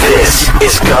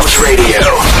is Cubs Radio.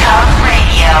 Cubs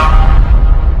Radio.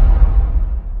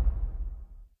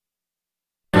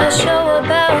 A show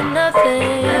about nothing.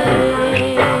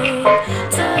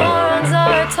 Two morons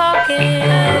are talking.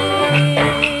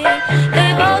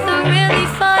 They both are really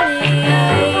funny.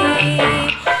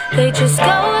 They just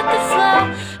go with the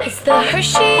flow. It's the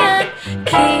Hershey and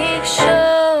Keeg Show.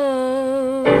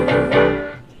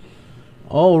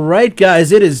 All right,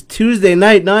 guys, it is Tuesday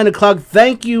night, 9 o'clock.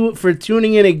 Thank you for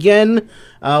tuning in again.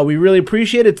 We really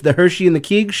appreciate it. It's the Hershey and the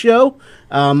Keeg Show.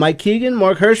 Mike Keegan,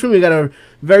 Mark Hirschman. We got a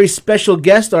very special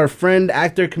guest, our friend,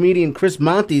 actor, comedian Chris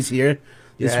Monty's here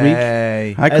this week.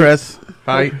 Hi, Chris.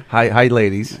 Hi,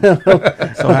 ladies. So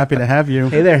happy to have you.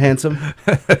 Hey there, handsome.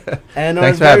 And our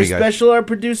Thanks for very having me, guys. special, our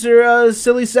producer,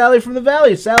 Silly Sally from the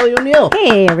Valley, Sally O'Neill.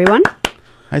 Hey, everyone.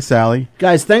 Hi, Sally.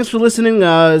 Guys, thanks for listening.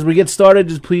 As we get started,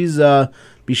 just please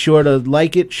be sure to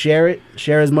like it, share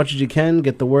as much as you can,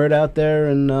 get the word out there,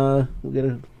 and we'll get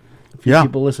a few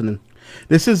people listening.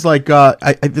 This is like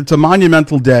it's a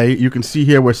monumental day. You can see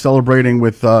here we're celebrating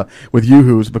with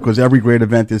Yoo-Hoos because every great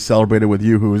event is celebrated with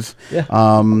Yoo-Hoos. Yeah.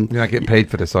 You're not getting paid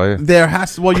for this, are you?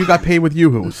 You got paid with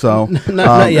Yoo-Hoo, so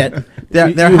not yet. There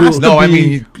has to be. No, I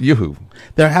mean Yoo-Hoo.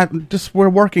 We're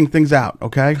working things out.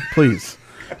 Okay, please.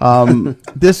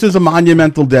 This is a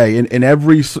monumental day. In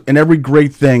every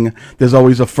great thing, there's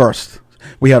always a first.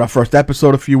 We had our first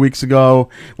episode a few weeks ago.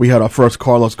 We had our first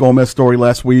Carlos Gomez story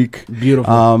last week.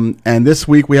 Beautiful. And this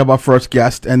week we have our first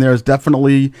guest, and there's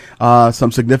definitely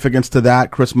some significance to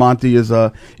that. Chris Monty is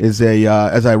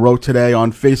as I wrote today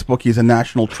on Facebook, he's a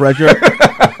national treasure.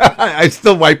 I'm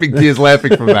still wiping tears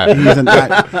laughing from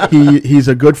that. He's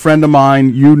a good friend of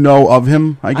mine. You know of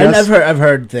him, I guess. I've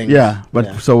heard things. Yeah,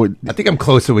 but so I think I'm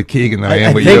closer with Keegan than I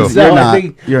am with think you. So. You're not. I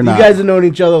think You're you not. guys have known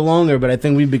each other longer, but I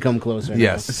think we've become closer.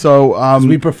 Yes. So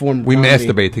We performed. We comedy.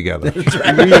 masturbate together.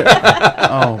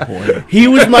 oh boy. He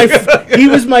was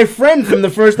my friend from the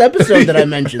first episode that I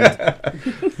mentioned.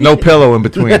 No pillow in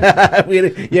between.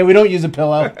 we don't use a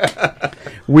pillow.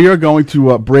 We are going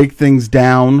to break things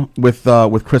down with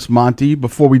Chris Monty.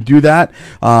 Before we do that,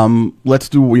 let's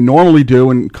do what we normally do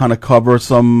and kind of cover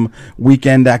some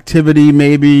weekend activity,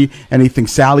 maybe anything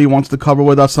Sally wants to cover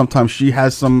with us. Sometimes she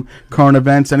has some current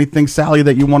events. Anything, Sally,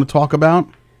 that you want to talk about?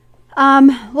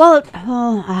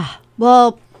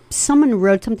 Well, someone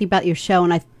wrote something about your show,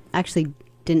 and I actually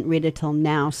didn't read it till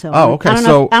now. So Oh, okay. I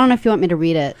don't know if you want me to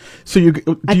read it. So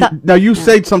you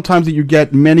say sometimes that you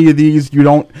get many of these.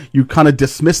 You kind of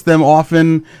dismiss them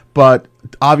often, but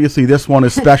obviously this one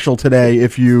is special today.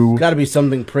 If you Got to be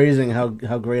something praising how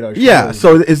great our show is.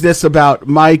 So is this about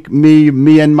Mike,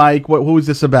 me and Mike? Who is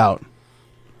this about?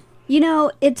 You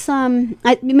know, it's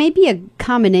it may be a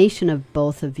combination of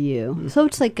both of you. So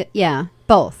it's like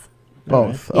both.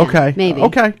 Both. Yeah, okay. maybe.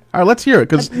 Okay. All right. Let's hear it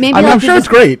because Maybe I'm I'll sure do it's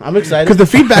this- great. I'm excited because the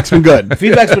feedback's been good. The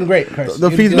feedback's been great, Chris.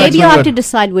 The feedback's Maybe been you'll have good. to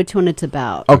decide which one it's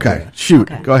about. Okay.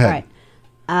 Shoot. Okay. Go ahead.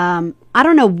 All right. I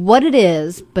don't know what it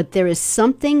is, but there is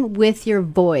something with your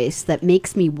voice that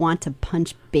makes me want to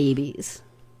punch babies.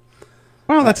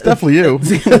 Well, that's definitely you.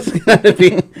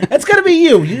 That's gotta be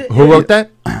you. Who wrote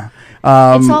that?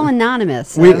 It's all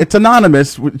anonymous. It's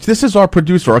anonymous. This is our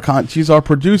producer. She's our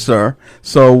producer,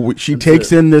 so she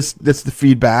takes in the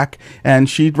feedback and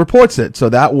she reports it. So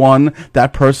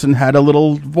that person had a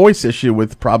little voice issue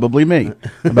with probably me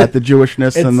about the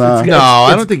Jewishness and the. No,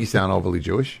 I don't think you sound overly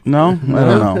Jewish. No, I don't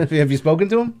know. Have you spoken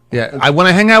to him? Yeah, when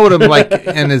I hang out with him,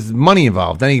 and there's money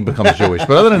involved, then he becomes Jewish.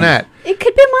 But other than that, It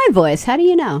could be my voice. How do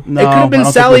you know? No, It could have I been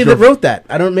don't Sally think that we're- wrote that.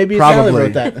 I don't. Maybe Probably. Sally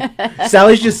wrote that.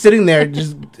 Sally's just sitting there,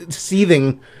 just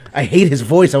seething. I hate his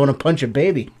voice. I want to punch a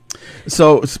baby.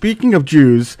 So speaking of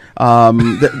Jews,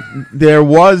 there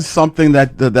was something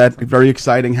that very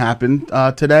exciting happened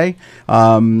today.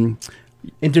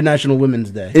 International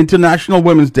Women's Day. International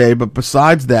Women's Day, but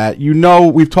besides that,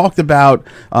 we've talked about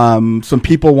some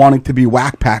people wanting to be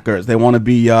whack packers. They want to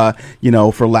be,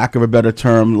 for lack of a better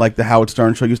term, like the Howard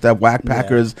Stern show used to have whack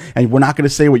packers, and we're not going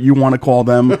to say what you want to call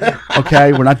them,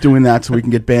 okay? We're not doing that so we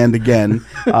can get banned again.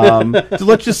 So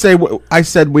let's just say, I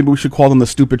said maybe we should call them the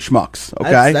stupid schmucks,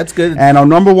 okay? That's good. And our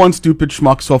number one stupid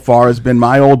schmuck so far has been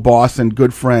my old boss and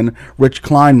good friend, Rich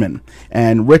Kleinman.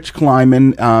 And Rich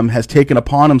Kleinman has taken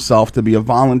upon himself to be a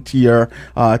volunteer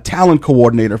talent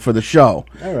coordinator for the show.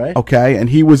 All right. Okay, and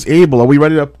he was able. Are we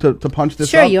ready to punch this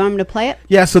Sure, up? you want me to play it?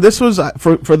 Yeah, so this was,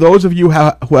 for those of you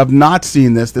who have not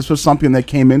seen this was something that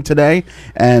came in today,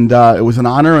 and it was an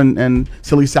honor, and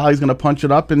Silly Sally's going to punch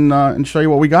it up and show you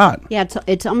what we got. Yeah,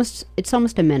 it's almost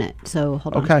a minute. So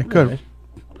hold on. Okay, good.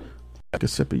 Take a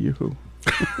sip of Yoo-Hoo.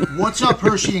 What's up,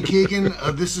 Hershey and Keegan?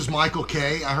 This is Michael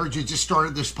K. I heard you just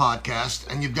started this podcast,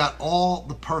 and you've got all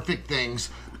the perfect things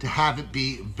to have it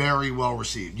be very well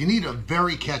received. You need a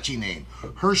very catchy name.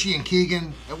 Hershey and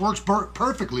Keegan, it works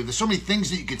perfectly. There's so many things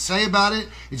that you could say about it.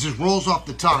 It just rolls off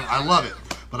the tongue. I love it.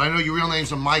 But I know your real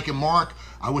names are Mike and Mark.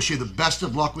 I wish you the best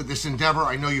of luck with this endeavor.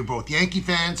 I know you're both Yankee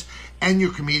fans and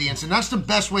you're comedians, and that's the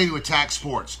best way to attack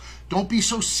sports. Don't be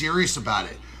so serious about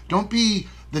it. Don't be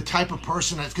the type of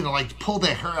person that's going to like pull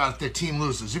their hair out if their team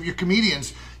loses. If you're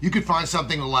comedians, you could find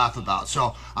something to laugh about.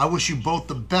 So I wish you both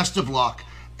the best of luck,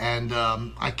 and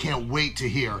I can't wait to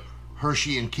hear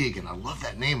Hershey and Keegan. I love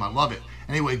that name. I love it.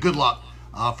 Anyway, good luck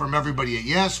from everybody at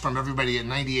Yes, from everybody at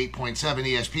 98.7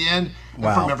 ESPN, and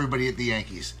from everybody at the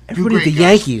Yankees. Everybody at the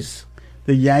Yankees.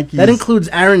 The Yankees. That includes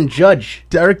Aaron Judge.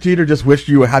 Derek Jeter just wished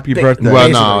you a happy birthday. Well,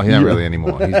 no, he's not really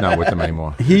anymore. He's not with them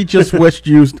anymore. He just wished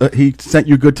you. He sent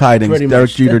you good tidings. Pretty Derek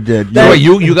much. Jeter did. Wait,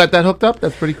 you got that hooked up?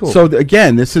 That's pretty cool. So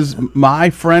again, this is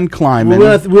my friend Kleiman.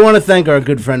 We want to thank our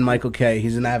good friend Michael K.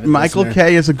 He's an avid Michael listener.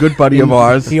 K is a good buddy of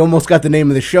ours. He almost got the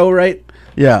name of the show right.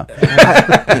 Yeah.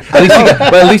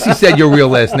 At least he said your real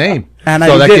last name. And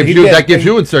so I- that gives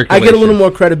you in circulation. I get a little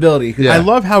more credibility. Yeah. I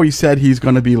love how he said he's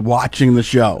going to be watching the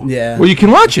show. Yeah. Well, you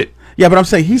can watch it. Yeah, but I'm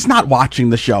saying he's not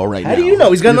watching the show right now. How do you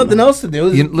know? He's got nothing else to do.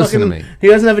 He's Listen to me. He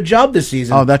doesn't have a job this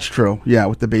season. Oh, that's true. Yeah,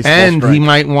 with the baseball And strike. he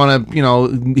might want to,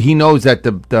 he knows that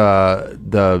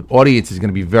the audience is going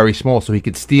to be very small, so he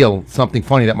could steal something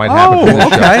funny that might happen from this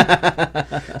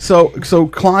show. Okay. So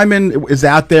Kleiman is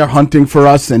out there hunting for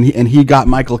us, and he got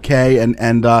Michael K.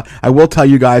 And I will tell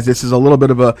you guys, this is a little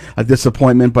bit of a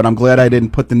disappointment, but I'm glad I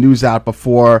didn't put the news out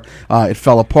before it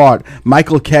fell apart.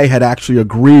 Michael K. had actually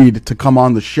agreed to come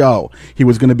on the show. He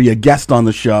was going to be a guest on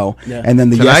the show, and then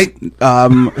the Tonight?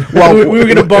 well, we were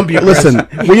going to bump you. Listen,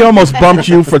 we almost bumped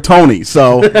you for Tony.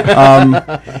 So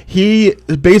he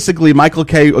basically, Michael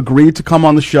K. agreed to come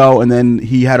on the show, and then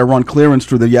he had to run clearance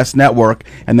through the Yes Network,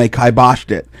 and they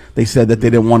kiboshed it. They said that they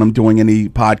didn't want him doing any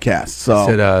podcasts. So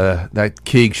Said that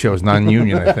Keeg show is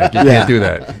non-union. I think you can't do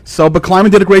that. So, but Kleiman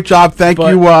did a great job. Thank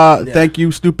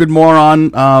you, stupid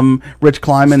moron, Rich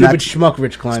Kleiman. Stupid schmuck,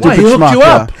 Rich Klein. Why? He hooked you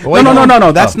up. Yeah.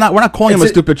 No. That's not. We're not calling him a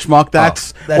stupid schmuck.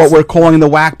 That's what we're calling the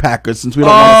whack packers, since we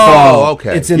don't want to call. Oh,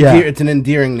 okay. It's an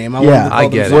endearing name. I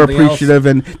get it. We're appreciative,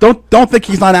 and don't think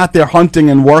he's not out there hunting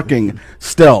and working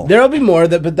still. There'll be more.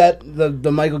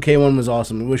 The Michael K one was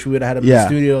awesome. We wish we would have had him in the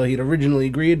studio. He'd originally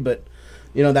agreed, but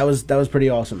that was pretty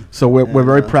awesome. So we're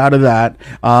very proud of that.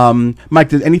 Mike,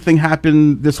 did anything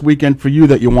happen this weekend for you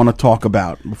that you want to talk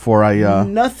about before I?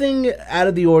 Nothing out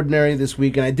of the ordinary this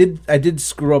weekend. I did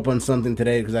screw up on something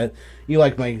today because you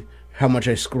like how much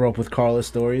I screw up with Carla's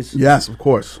stories. Yes, of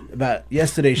course. About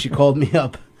yesterday, she called me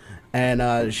up,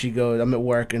 and she goes, I'm at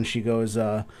work, and she goes,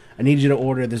 I need you to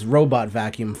order this robot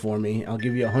vacuum for me. I'll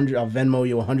give you $100. I'll Venmo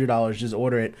you $100. Just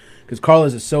order it, because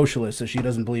Carla's a socialist, so she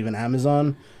doesn't believe in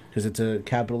Amazon because it's a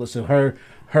capitalist. So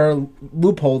her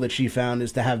loophole that she found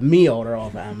is to have me order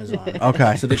off of Amazon.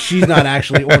 Okay. So that she's not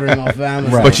actually ordering off of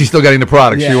Amazon. Right. But she's still getting the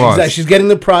products she wants. Exactly. She's getting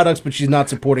the products, but she's not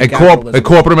supporting And capitalism.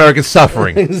 corporate America's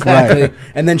suffering. Exactly. Right.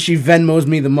 And then she Venmos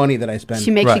me the money that I spend.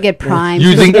 She makes Right. you get Prime.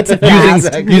 using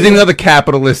Exactly. using another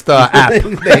capitalist app. There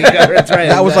you go. That's right.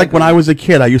 That was like when I was a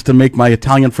kid. I used to make my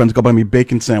Italian friends go buy me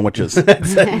bacon sandwiches.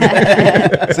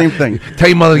 Same thing. Tell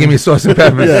your mother to give me sauce and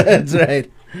peppers. That's right.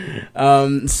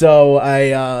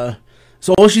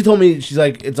 So all she told me, she's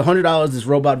like, it's $100, this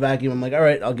robot vacuum. I'm like, all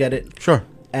right, I'll get it. Sure.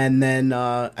 And then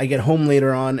I get home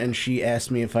later on, and she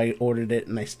asked me if I ordered it,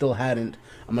 and I still hadn't.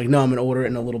 I'm like, no, I'm gonna order it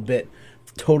in a little bit.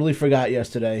 Totally forgot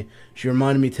yesterday. She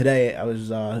reminded me today. I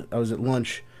was at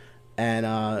lunch,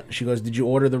 and she goes, "Did you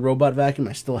order the robot vacuum?"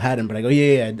 I still hadn't, but I go,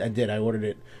 "Yeah, I did. I ordered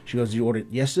it." She goes, "Did you order it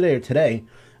yesterday or today?"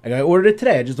 I go, "I ordered it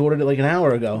today. I just ordered it like an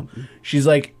hour ago." She's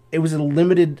like, "It was a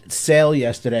limited sale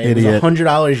yesterday. It Idiot. was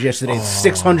 $100 yesterday. It's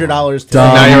 $600 today."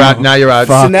 Dumb. Now you're out.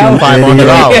 Fucking now idiot.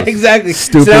 Yeah, exactly.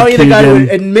 Stupid so now I either got Keegan.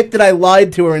 to admit that I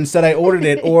lied to her and said I ordered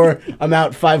it, or I'm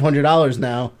out $500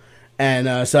 now.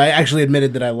 And so I actually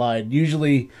admitted that I lied.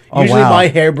 Usually wow. my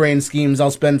harebrained schemes,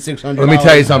 I'll spend $600. Let me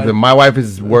tell you something. My wife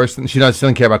is worse than she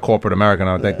doesn't care about corporate America. I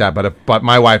don't think that. But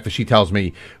my wife, if she tells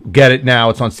me, "Get it now,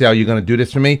 it's on sale. You're going to do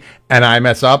this for me," and I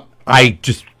mess up, I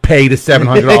just pay the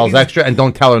 $700 extra and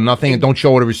don't tell her nothing and don't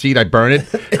show her the receipt. I burn it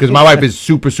because my wife is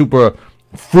super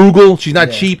frugal. She's not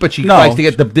cheap, but she likes to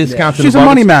get the discounts. and She's the a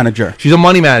money buckets. manager. She's a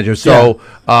money manager. So,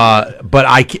 but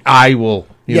I will.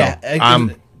 You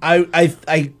know,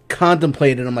 I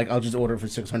contemplated. I'm like, I'll just order it for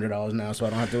 $600 now, so I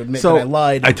don't have to admit So, that I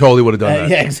lied. I totally would have done that.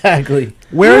 Yeah, exactly.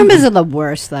 Roombas are the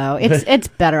worst, though. It's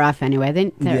better off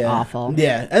anyway. They're awful.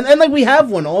 Yeah, and like we have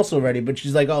one also already, but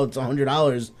she's like, oh, it's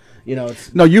 $100, you know,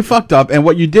 it's No, you fucked up, and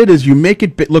what you did is you make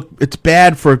it look. It's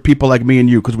bad for people like me and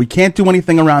you because we can't do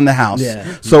anything around the house.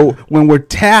 Yeah. So when we're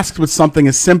tasked with something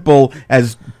as simple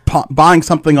as buying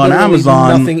something on literally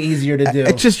Amazon, nothing easier to do.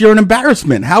 it's just you're an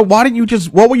embarrassment. Why didn't you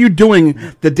just? What were you doing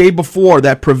the day before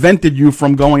that prevented you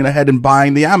from going ahead and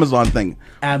buying the Amazon thing?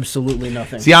 Absolutely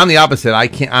nothing. See, I'm the opposite. I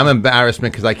can't. I'm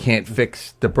embarrassment because I can't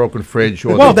fix the broken fridge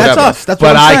or Well, the that's whatever. us. That's but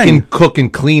what I'm I saying. can cook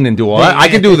and clean and do all that. I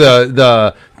can do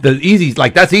the easy,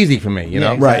 like that's easy for me, you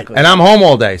know. exactly. And I'm home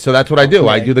all day, so that's what I do.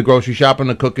 I do the grocery shopping,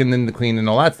 the cooking, and the cleaning, and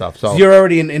all that stuff. So You're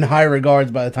already in high regards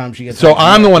by the time she gets. So home.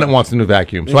 I'm the one that wants the new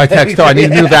vacuum. So I text her, I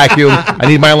need a new vacuum. I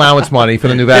need my allowance money for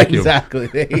the new vacuum. Exactly.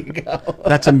 There you go.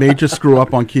 That's a major screw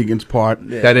up on Keegan's part.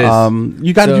 That is.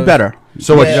 You got to do better.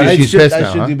 So what? Yeah, She's pissed I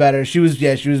now, should huh? do better. She was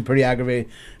pretty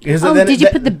aggravated. Oh, did you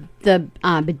put the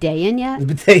bidet in yet? the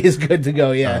bidet is good to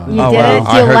go? Yeah, You Oh, did wow. it? Do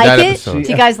I you heard like that it? episode. Do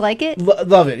you guys like it?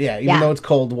 Love it. Yeah, even Yeah. though it's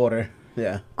cold water.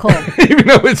 Yeah. Cool. Even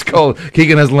though it's cold,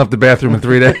 Keegan hasn't left the bathroom in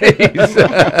 3 days.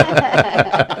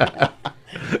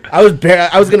 I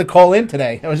was gonna call in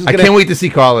today. I was just I gonna. can't wait to see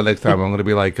Carla next time. I'm going to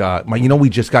be like, we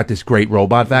just got this great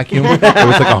robot vacuum. It was like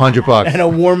 $100. And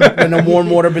a warm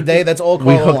water bidet. That's all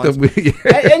We Carla hooked wants.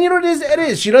 up. And you know what it is? It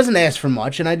is. She doesn't ask for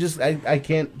much, and I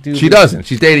can't do. She doesn't.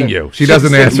 She's dating you. She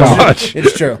doesn't ask for much.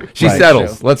 It's true. She Right.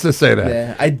 settles. True. Let's just say that.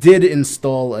 Yeah, I did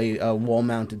install a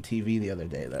wall-mounted TV the other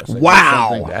day, though. So I did Wow.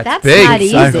 something. That's That's big. not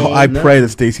easy. I pray that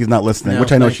Stacy's not listening, No,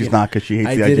 which I know thank she's you. not because she hates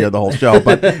I the did idea it. of the whole show.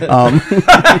 But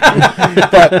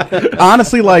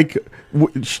honestly, like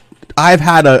I've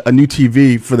had a new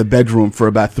TV for the bedroom for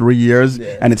about 3 years,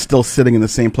 and it's still sitting in the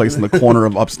same place in the corner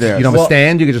of upstairs. You don't have a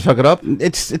stand? You can just hook it up?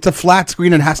 It's a flat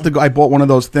screen and has to go. I bought one of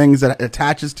those things that it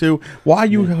attaches to. Why are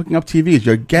you hooking up TVs?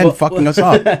 You're again fucking us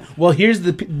up. Well, here's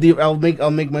the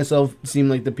I'll make myself seem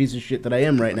like the piece of shit that I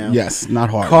am right now. Yes, not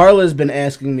hard. Carla's been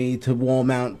asking me to wall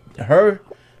mount the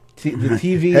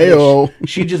TV. Heyo.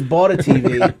 She just bought a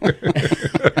TV,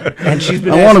 and she's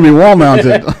been. I want to be wall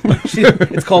mounted.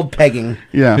 It's called pegging.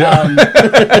 Yeah.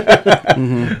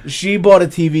 She bought a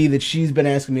TV that she's been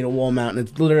asking me to wall mount, and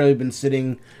it's literally been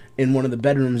sitting in one of the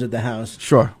bedrooms at the house.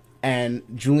 Sure. And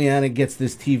Juliana gets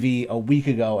this TV a week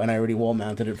ago, and I already wall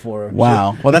mounted it for her.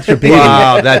 Wow. Well, that's your baby.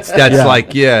 Wow, that's Yeah.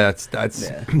 like that's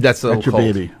That's so your cold.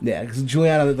 baby. Yeah, because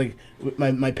Juliana, like,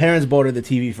 my parents bought her the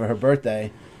TV for her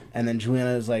birthday, and then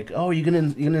Juliana was like, "Oh, you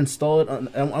gonna install it?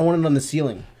 I want it on the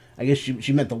ceiling." I guess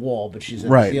she meant the wall, but she's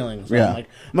at Right, the ceiling. So yeah. I'm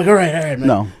like, all right.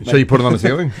 No. So you put it on the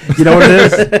ceiling? You know what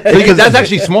it is? Because that's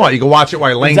actually smart. You can watch it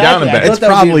while you're laying down in Exactly. I bed. It's thought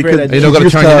that would be a probably great 'cause idea. You don't got to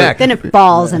She's turn used your to- neck. Then it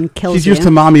falls and kills She's you. used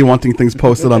to mommy wanting things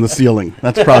posted on the ceiling.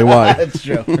 That's probably why. That's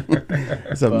true.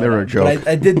 It's a mirror joke. But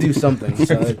I did do something.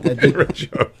 So I did.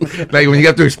 Like when you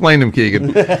have to explain them,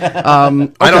 Keegan. I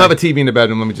don't have a TV in the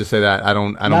bedroom. Let me just say that I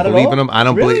don't Not at believe all? in them. I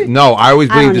don't Really? believe. No, I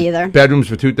always I don't believe either. that bedrooms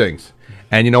for two things.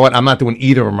 And you know what? I'm not doing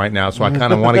either of them right now, so I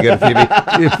kind of want to get a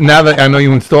TV. Now that I know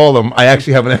you install them, I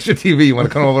actually have an extra TV. You want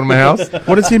to come over to my house?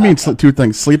 What does he mean? Two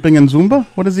things: sleeping and Zumba.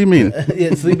 What does he mean?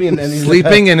 Yeah, sleeping and he's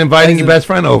Sleeping and inviting your best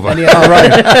friend over. And All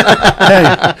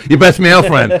right. Your best male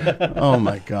friend. Oh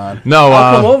my God. No,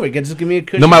 I'll come over. Just give me a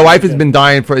cushion. no, my wife has been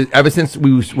dying for ever since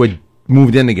we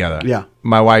moved in together. Yeah.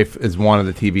 My wife has wanted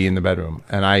the TV in the bedroom,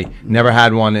 and I never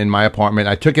had one in my apartment.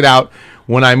 I took it out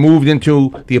when I moved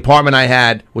into the apartment I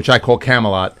had, which I call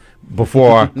Camelot,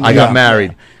 before I got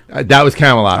married. That was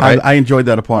Camelot, right? I enjoyed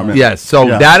that apartment. Yes. So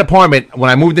Yeah. that apartment, when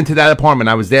I moved into that apartment,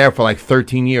 I was there for like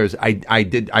 13 years. I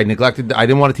didn't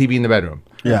want a TV in the bedroom.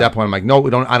 Yeah. At that point, I'm like, no,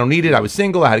 I don't need it. I was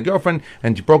single. I had a girlfriend,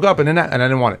 and she broke up, and I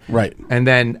didn't want it. Right. And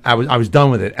then I was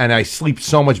done with it, and I sleep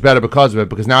so much better because of it.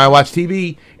 Because now I watch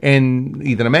TV in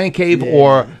either the man cave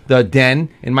or the den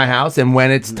in my house, and when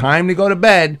it's time to go to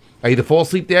bed, I either fall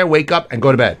asleep there, wake up, and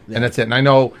go to bed, and that's it. And I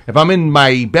know if I'm in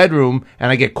my bedroom and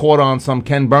I get caught on some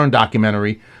Ken Burn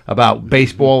documentary about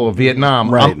baseball or Vietnam,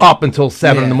 Right. I'm up until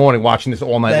 7 in the Yeah. morning watching this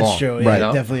all night long. That's true. Yeah, Right.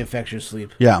 it definitely affects your sleep.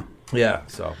 Yeah. Yeah.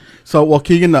 So. So, well,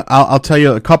 Keegan, I'll tell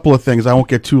you a couple of things. I won't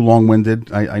get too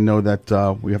long-winded. I know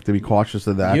that we have to be cautious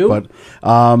of that. You? But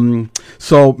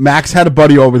so Max had a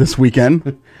buddy over this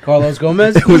weekend. Carlos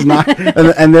Gomez. It was not,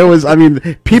 and there was. I mean,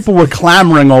 people were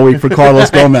clamoring all week for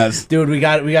Carlos Gomez. Dude, we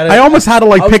got. I almost had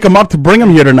to pick him up to bring him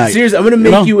here tonight. Seriously, I'm gonna You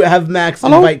make know? you have Max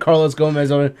Hello? invite Carlos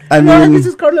Gomez over. I Hello, mean- this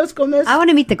is Carlos Gomez. I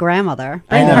want to meet the grandmother.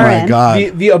 I Bring know. her Oh my in.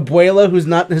 God. The abuela who's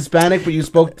not Hispanic, but you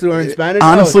spoke to her in Spanish.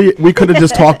 Honestly, we could have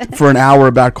just talked for an hour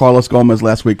about Carlos Gomez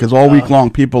last week because all week long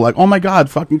people were like, oh my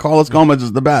God, fucking Carlos Gomez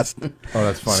is the best. Oh,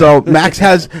 that's funny. So Max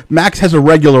has a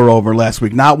regular over last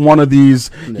week, not one of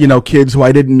these kids who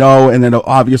I didn't didn't know, and it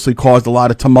obviously caused a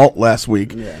lot of tumult last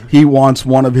week. He wants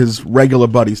one of his regular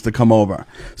buddies to come over.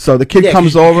 So the kid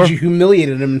comes over. You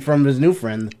humiliated him in front of his new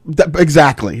friend.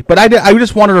 Exactly. But I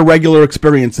just wanted a regular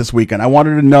experience this weekend. I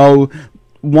wanted to know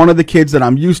one of the kids that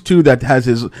I'm used to that has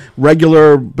his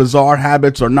regular bizarre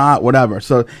habits or not, whatever.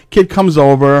 So kid comes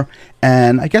over,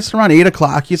 and I guess around 8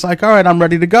 o'clock, he's like, all right, I'm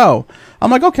ready to go.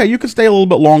 I'm like, okay, you can stay a little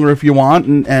bit longer if you want.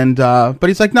 But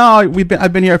he's like, no,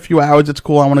 I've been here a few hours. It's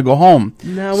cool. I want to go home.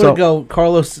 No, I want to go.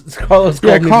 Carlos called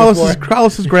me before.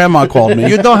 Carlos's grandma called me.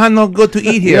 You don't have no good to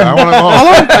eat here. I want to go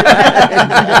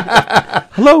home.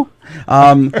 Hello.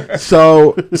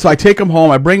 So I take him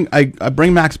home. I bring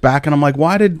Max back, and I'm like,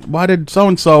 why did so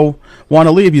and so want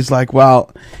to leave? He's like,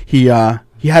 well, he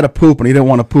had a poop and he didn't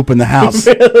want to poop in the house.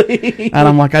 Really? And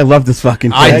I'm like, I love this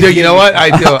fucking kid. I do. You know what?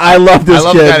 I do. I love this kid.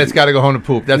 I love that it's got to go home to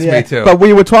poop. That's me too. But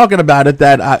we were talking about it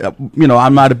that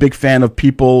I'm not a big fan of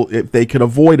people, if they could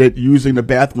avoid it, using the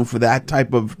bathroom for that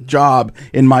type of job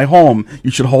in my home.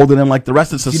 You should hold it in like the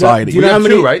rest of society. Do you know how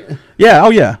many? Right? Yeah. Oh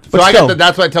yeah. So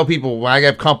that's why I tell people when I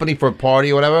get company for a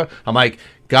party or whatever, I'm like,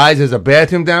 guys, there's a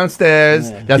bathroom downstairs.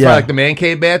 Yeah. That's why I like the man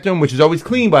cave bathroom, which is always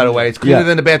clean, by the way. It's cleaner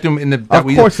than the bathroom in the. Of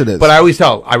course it is. But I always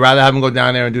tell, I'd rather have them go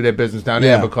down there and do their business down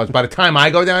there, because by the time I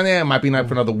go down there, it might be not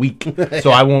for another week.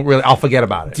 So I'll forget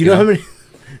about it. Do you know how many?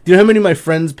 Do you know how many of my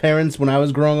friends' parents, when I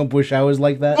was growing up, wish I was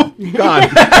like that? God.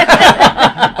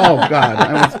 Oh, God.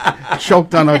 I was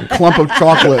choked on a clump of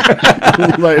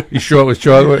chocolate. You sure it was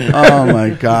chocolate? Oh, my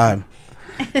God.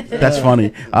 That's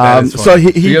funny. So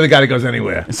you're the guy that goes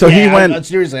anywhere. So he went.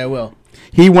 Seriously, I will.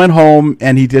 He went home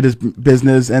and he did his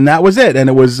business, and that was it. And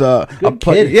it was good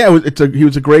kid. Yeah, he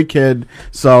was a great kid.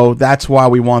 So that's why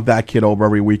we want that kid over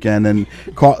every weekend. And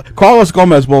Carlos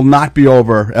Gomez will not be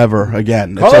over ever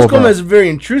again. Carlos Gomez is very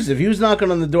intrusive. He was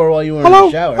knocking on the door while you were in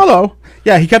the shower. Hello.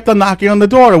 Yeah, he kept on knocking on the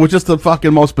door. It was just the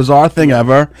fucking most bizarre thing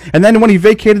ever. And then when he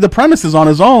vacated the premises on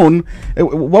his own,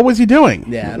 what was he doing?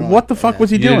 Yeah, what the fuck was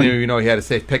he doing? You didn't even know he had a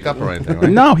safe pickup or anything, right?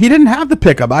 No, he didn't have the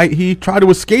pickup. He tried to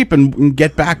escape and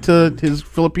get back to his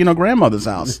Filipino grandmother's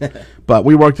house, but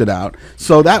we worked it out.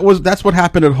 So that's what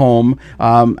happened at home.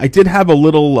 I did have a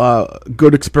little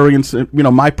good experience.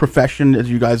 My profession, as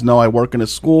you guys know, I work in a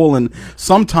school, and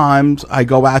sometimes I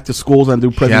go out to schools and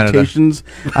do presentations.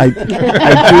 I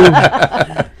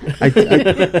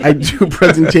do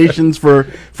presentations for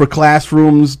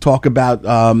classrooms, talk about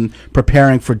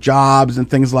preparing for jobs and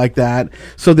things like that.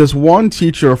 So there's one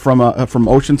teacher from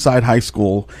Oceanside High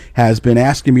School has been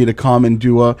asking me to come and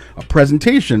do a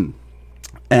presentation.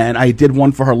 And I did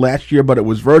one for her last year, but it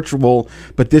was virtual.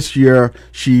 But this year,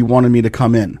 she wanted me to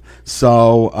come in.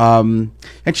 So,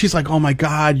 and she's like, "Oh my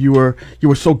God, you were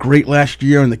so great last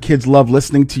year, and the kids love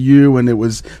listening to you, and it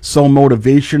was so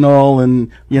motivational, and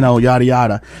yada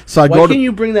yada." So Why can't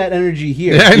you bring that energy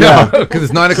here? Yeah, I know, because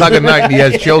it's 9 o'clock at night, and he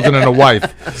has children and a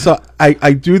wife. So I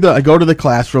go to the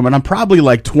classroom, and I'm probably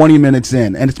like 20 minutes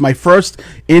in, and it's my first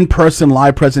in-person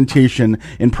live presentation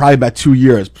in probably about 2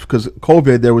 years, because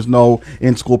COVID, there was no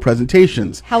in-school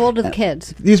presentations. How old are the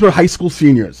kids? These were high school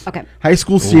seniors. Okay. High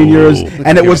school seniors,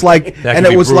 and it was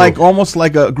like almost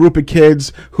like a group of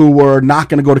kids who were not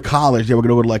going to go to college. They were going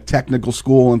to go to like technical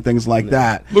school and things like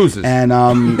that. Losers. And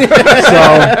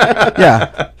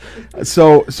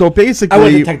so basically, I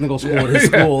went to technical school at his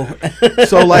school.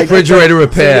 So like refrigerator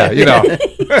repair,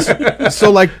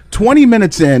 So like 20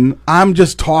 minutes in, I'm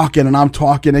just talking,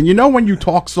 and when you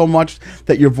talk so much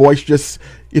that your voice just,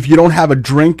 if you don't have a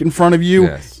drink in front of you,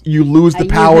 you lose the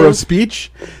power of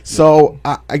speech. So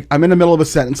I'm in the middle of a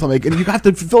sentence. I'm like, and you have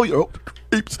to fill your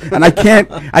and I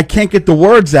can't get the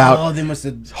words out. Oh, they must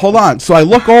have. Hold on. So I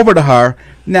look over to her.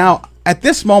 Now, at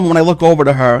this moment, when I look over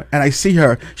to her and I see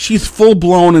her, she's full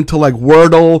blown into like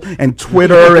Wordle and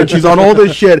Twitter, and she's on all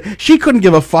this shit. She couldn't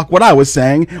give a fuck what I was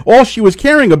saying. All she was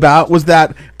caring about was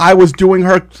that I was doing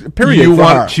her period for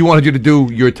her. She wanted you to do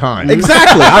your time.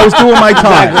 Exactly. I was doing my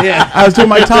time. I was doing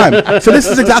my time. So this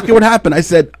is exactly what happened. I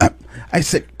said,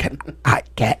 can I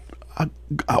get a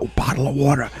bottle of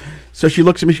water? So she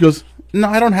looks at me. She goes, "No,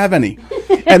 I don't have any."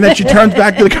 And then she turns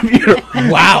back to the computer.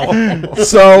 Wow.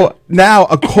 So now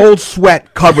a cold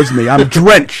sweat covers me. I'm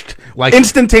drenched.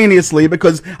 Instantaneously,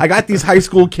 because I got these high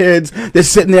school kids. They're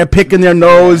sitting there picking their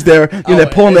nose. They're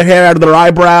pulling their hair out of their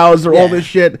eyebrows or all this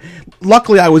shit.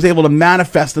 Luckily, I was able to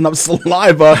manifest enough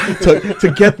saliva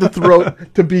to get the throat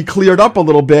to be cleared up a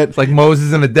little bit. It's like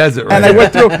Moses in the desert, right? And I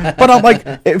went through. But I'm like,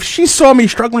 if she saw me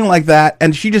struggling like that,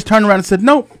 and she just turned around and said,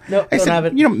 "No," I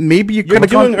said, maybe you could have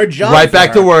doing her job. Right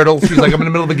back to Wordle. She's like, "I'm in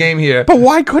the middle of the game here." But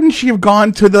why couldn't she have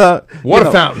gone to the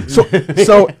water fountain?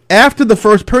 So after the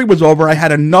first period was over, I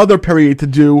had another period to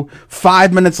do.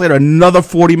 5 minutes later, another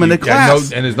 40-minute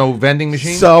class. And there's no vending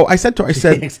machine? So I said to her, I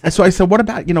said, what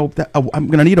about, I'm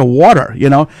going to need a water,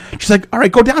 She's like, all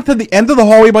right, go down to the end of the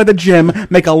hallway by the gym,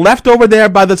 make a left over there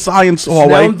by the science hallway.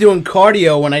 Now I'm doing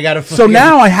cardio when I got to. So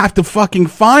now I have to fucking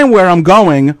find where I'm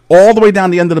going, all the way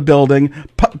down the end of the building,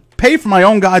 pay for my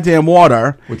own goddamn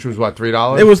water. Which was what,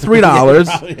 $3? It was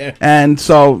 $3. Yeah. And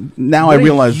so now I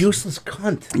realize. Useless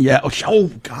cunt. Yeah. Oh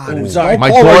God. I'm sorry. My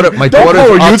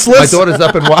daughter's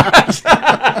up and watch.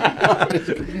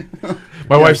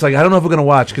 My wife's like, I don't know if we're going to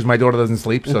watch because my daughter doesn't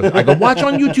sleep. So I go, watch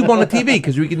on YouTube on the TV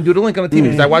because we can do the link on the TV.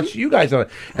 Because I watch you guys on it.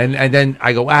 And then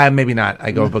I go, maybe not.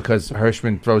 I go, because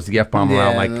Hirschman throws the F-bomb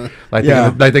around like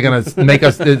they're going to make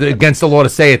us against the law to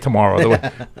say it tomorrow.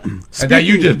 And then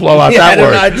you just blow out that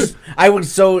word.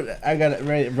 I got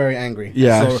very, very angry.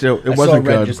 Yeah, so it wasn't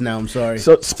red good. just now. I'm sorry.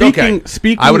 So speaking,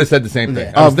 I would have said the same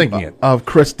thing. I was thinking it. Of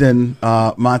Kristen,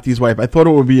 Monty's wife, I thought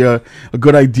it would be a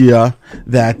good idea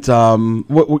that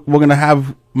we're going to have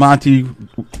Monty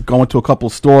go into a couple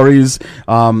stories.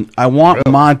 I want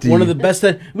Monty. One of the best.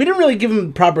 We didn't really give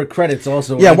him proper credits.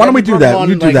 Also, yeah. Why don't we do that?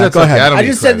 You do that. Go ahead. I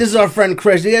just said this is our friend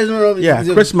Chris. You guys know? Yeah,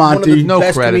 Chris Monty. One of the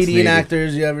best credits comedian needed.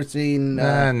 actors you ever seen.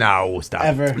 No, stop.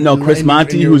 Ever. No, Chris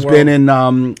Monty, who's been in.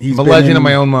 He's a been legend in in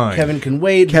my own mind. Kevin Can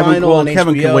Wait. Vinyl on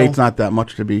Kevin HBO. Can Wait's not that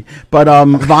much to be, but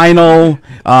Vinyl.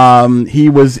 He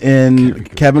was in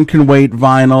Kevin Can Wait,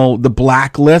 Vinyl, The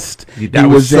Blacklist. That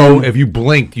was so. If you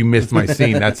blinked, you missed my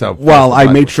scene. That's how. Well,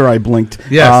 I made sure I blinked.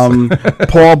 Yes.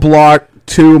 Paul Blart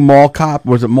 2, Mall Cop.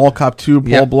 Was it Mall Cop 2?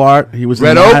 Paul Blart. He was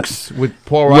Red in Oaks with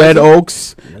Paul Reiser. Red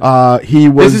Oaks. He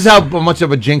was. This is how much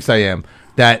of a jinx I am.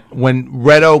 That when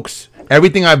Red Oaks,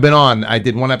 everything I've been on, I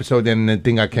did one episode and the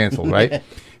thing got canceled, right?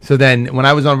 So then when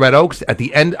I was on Red Oaks, at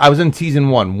the end, I was in season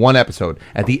one episode.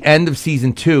 At the end of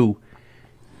season 2,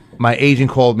 my agent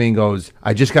called me and goes,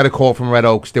 I just got a call from Red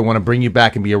Oaks. They want to bring you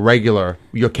back and be a regular,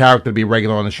 your character to be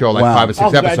regular on the show, like 5 or 6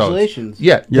 episodes. Congratulations.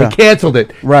 Yeah, they canceled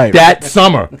it that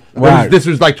summer. This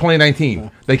was like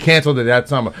 2019. They canceled it that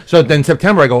summer. So then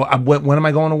September, I go, when am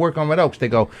I going to work on Red Oaks?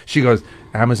 She goes,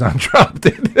 Amazon dropped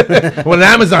it. When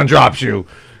Amazon drops you,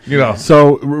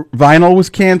 So Vinyl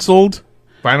was canceled.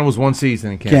 Vinyl was one season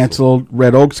and canceled.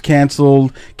 Red Oaks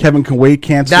canceled. Kevin Can Wait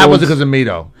canceled. That wasn't because of me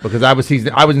though, because I was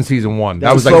in season 1.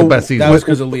 That was like the best season. That was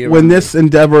because of Leah. When this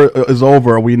endeavor is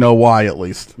over, we know why. At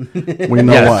least we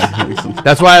know why.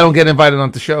 That's why I don't get invited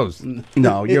onto shows.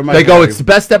 No, you're my. They go, it's the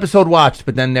best episode watched,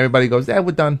 but then everybody goes,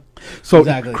 we're done. So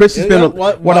exactly. Chris has been.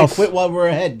 What else? Quit while we're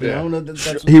ahead.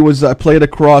 He was played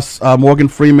across Morgan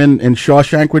Freeman in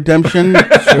Shawshank Redemption.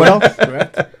 What else?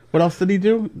 Correct. What else did he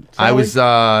do? I was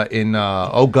in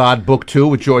Oh God Book 2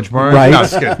 with George Burns. Right. No,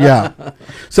 just kidding. Yeah.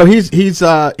 So he's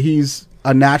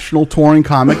a national touring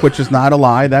comic, which is not a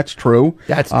lie. That's true.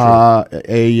 That's true.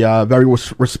 A very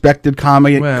respected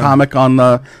comic on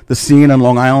the scene in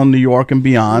Long Island, New York, and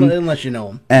beyond. Unless you know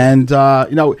him. And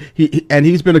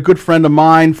he's been a good friend of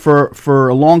mine for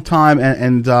a long time.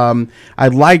 And I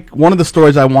like one of the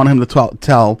stories I want him to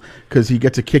tell because he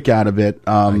gets a kick out of it.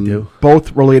 I do.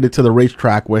 Both related to the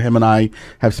racetrack, where him and I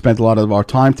have spent a lot of our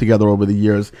time together over the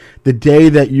years. The day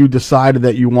that you decided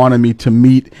that you wanted me to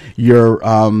meet your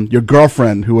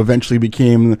girlfriend, who eventually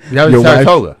became your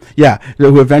Saratoga. wife. Yeah,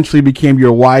 who eventually became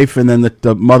your wife, and then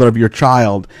the mother of your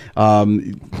child.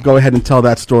 Go ahead and tell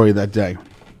that story that day.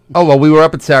 Oh, well, we were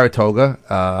up at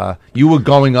Saratoga. You were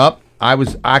going up. I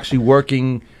was actually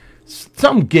working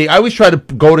some gig. I always try to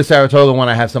go to Saratoga when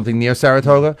I have something near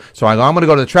Saratoga. So I go, I'm going to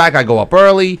go to the track. I go up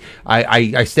early.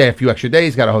 I stay a few extra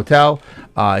days. Got a hotel.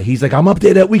 He's like, I'm up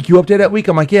there that week. You up there that week?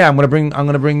 I'm like, yeah. I'm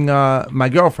gonna bring my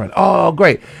girlfriend. Oh,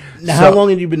 great. Now, how long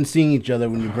have you been seeing each other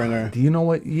when you bring her? Do you know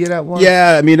what year that was?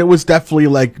 Yeah, I mean, it was definitely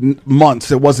like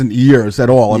months. It wasn't years at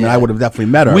all. I mean, I would have definitely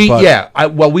met her.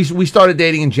 We started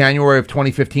dating in January of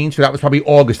 2015, so that was probably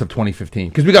August of 2015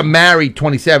 because we got married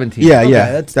 2017. Yeah, okay,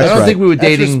 yeah. That's I don't think we were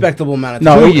dating. That's a respectable amount of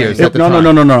time. No, 2 years at the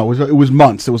time. No. It was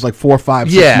months. It was like 4,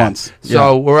 5, 6 months.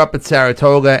 So we're up at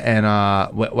Saratoga, and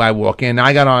I walk in.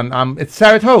 I got on. It's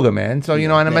Saratoga, man. So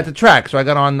and I'm at the track. So I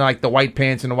got on like the white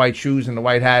pants and the white shoes and the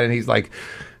white hat, and he's like.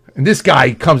 And this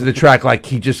guy comes to the track like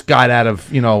he just got out of,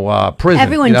 prison.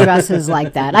 Everyone dresses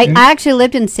like that. I actually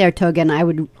lived in Saratoga, and I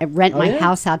would rent my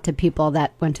house out to people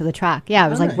that went to the track. Yeah, it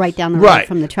was like right down the road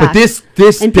from the track. But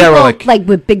this and derelict, people, like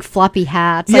with big floppy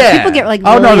hats. Like, people get like.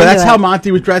 Oh really no, into that's it. how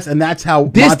Monty was dressed, and that's how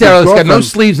this derelict's got no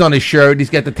sleeves on his shirt. He's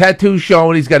got the tattoo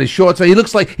showing. He's got his shorts. So he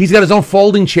looks like he's got his own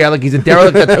folding chair, like he's a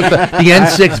derelict that took the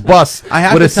N6 bus with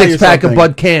a 6-pack of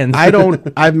Bud cans.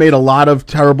 I've made a lot of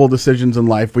terrible decisions in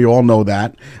life. We all know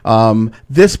that.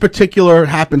 This particular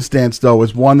happenstance, though,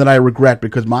 is one that I regret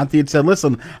because Monty had said,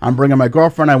 "Listen, I'm bringing my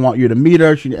girlfriend. I want you to meet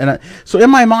her." So in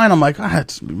my mind, I'm like,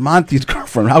 "It's Monty's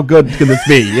girlfriend. How good can this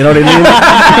be?" You know what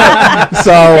I mean?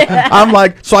 So I'm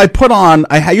like, so I put on.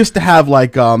 I used to have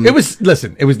like. It was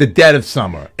the dead of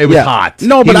summer. It was hot.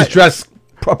 No, but he was dressed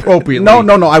appropriately.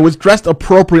 No. I was dressed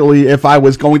appropriately if I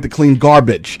was going to clean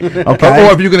garbage. Okay,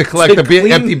 or if you're going to collect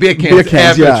empty beer cans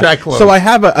after the track closed. So I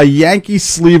have a Yankee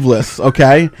sleeveless,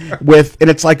 okay, and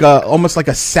it's like almost like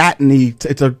a satiny.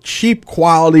 It's a cheap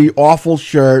quality, awful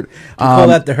shirt. Call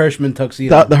that the Hirschman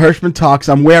tuxedo. The Hirschman tux.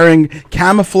 I'm wearing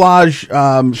camouflage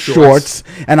shorts,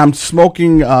 and I'm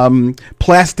smoking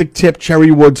plastic tip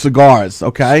cherry wood cigars.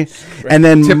 Okay, and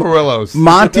then Tiparillos.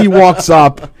 Monty walks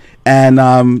up. And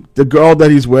the girl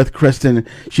that he's with, Kristen,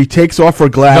 she takes off her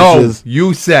glasses. No,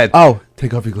 you said, "Oh,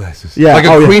 take off your glasses." Yeah, like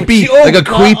a creepy, like a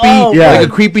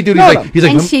creepy dude. He's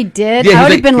like, and she did. Yeah, I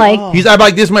would have been like, I'm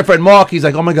like, this is my friend Mark. He's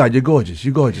like, "Oh my God, you're gorgeous.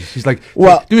 You're gorgeous." He's like,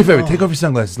 "Well, do me a favor, take off your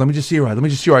sunglasses. Let me just see your eyes. Let me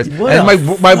just see your eyes." What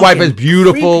And my wife has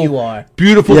beautiful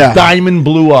diamond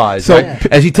blue eyes. So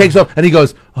as he takes off, and he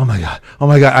goes, "Oh my God, oh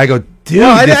my God." I go, "Dude, you're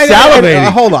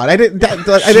salivating." Hold on, I didn't.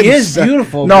 She is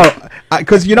beautiful. No,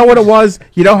 because you know what it was.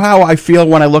 You know how I feel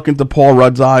when I look into Paul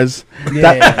Rudd's eyes.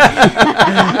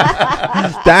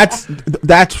 That's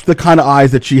the kind of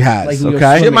eyes that she has. Like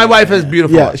okay, my wife has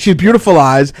beautiful. Yeah, eyes. she's beautiful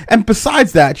eyes, and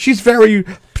besides that, she's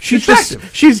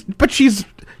she's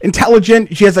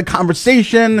intelligent. She has a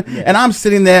conversation, and I'm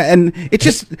sitting there, and it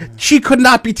just she could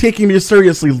not be taking me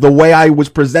seriously the way I was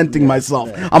presenting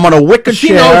myself. I'm on a wicker She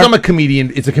chair. knows I'm a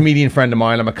comedian. It's a comedian friend of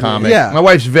mine. I'm a comic. Yeah. My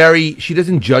wife's she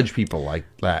doesn't judge people like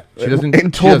that. She doesn't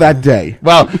until that day.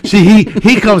 Well,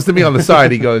 he comes to me on the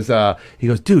side. He goes,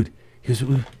 dude. He goes,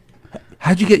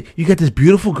 how'd you get this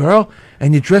beautiful girl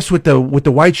and you're dressed with the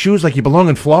white shoes like you belong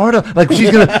in Florida? Like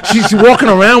she's walking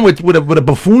around with a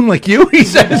buffoon like you, he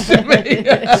says to me.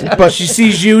 But she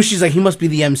sees you, she's like, he must be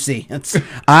the MC.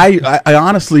 I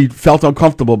honestly felt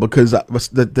uncomfortable because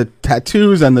the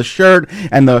tattoos and the shirt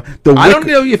and the I don't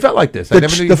know you felt like this.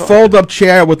 The fold up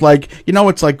chair with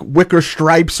it's like wicker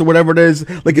stripes or whatever it is.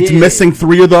 Like it's missing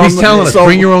 3 of them. He's telling us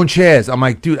bring your own chairs. I'm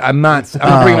like, dude, I'm not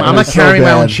carrying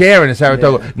my own chair in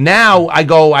Saratoga. Yeah. Now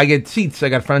I get seats. I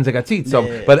got friends. I got seats.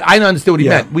 So, but I understood what he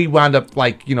meant. We wound up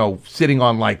sitting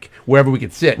on wherever we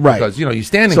could sit, right? Because you're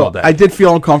standing all day. I did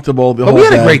feel uncomfortable. But we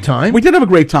had a great time. We did have a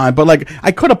great time, but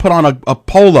I could have put on a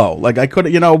polo. I could,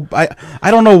 I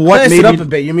don't know what made me up a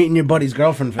bit. You're meeting your buddy's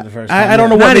girlfriend for the first time. I don't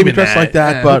know what made me dress like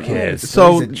that, but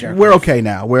so we're okay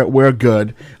now. We're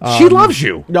good. She loves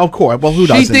you. No, of course. Well, who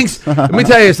doesn't? She thinks. Let me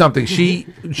tell you something.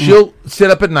 She'll sit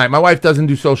up at night. My wife doesn't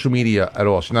do social media at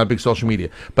all. She's not a big social media,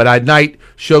 but at night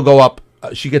she'll go up.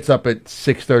 She gets up at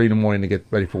 6:30 in the morning to get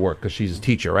ready for work because she's a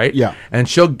teacher, right? Yeah. And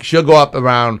she'll go up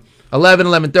around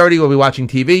 11:30. We'll be watching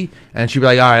TV, and she'll be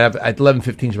like, "All right." At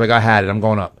 11:15, she'll be like, "I had it. I'm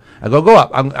going up." I go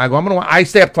up. I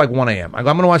stay up to 1 a.m. I go,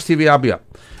 I'm gonna watch TV. I'll be up.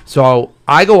 So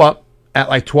I go up at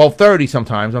 12:30.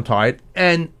 Sometimes I'm tired,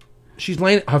 and she's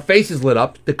laying. Her face is lit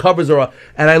up. The covers are up,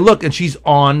 and I look, and she's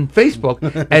on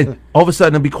Facebook. And all of a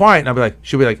sudden, I'll be quiet, and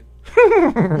she'll be like,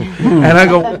 and I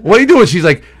go, "What are you doing?" She's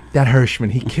like, "That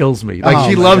Hirschman, he kills me."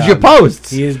 She loves your posts.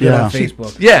 He is good on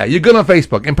Facebook. You're good on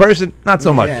Facebook. In person, not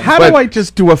so much. Yeah. How do I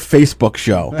just do a Facebook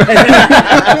show?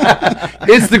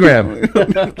 Instagram.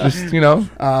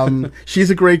 She's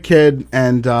a great kid,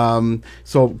 and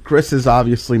so Chris is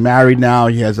obviously married now.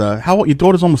 He has how old? Your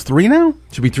daughter's almost 3 now?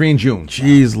 She'll be 3 in June.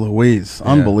 Jeez Louise,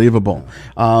 unbelievable.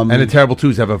 And the Terrible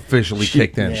Twos have officially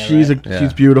kicked in.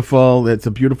 She's beautiful. It's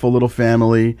a beautiful little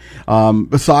family.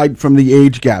 Aside from the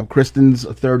age gap, Kristen's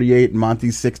 38 and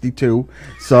Monty's 62.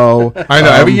 So I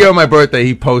know every year on my birthday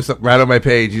he posts right on my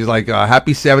page. He's like,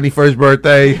 "Happy 71st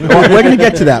birthday." Well, we're gonna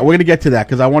get to that. We're gonna get to that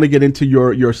because I want to get into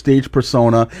your stage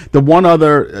persona.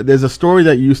 There's a story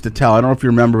that you used to tell. I don't know if you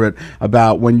remember it,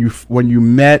 about when you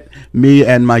met me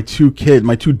and my 2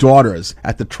 daughters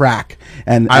at the track,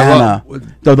 and Anna,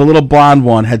 the little blonde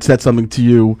one, had said something to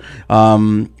you.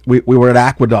 We were at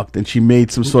Aqueduct, and she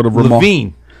made some sort of remark.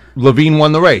 Levine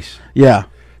won the race. Yeah.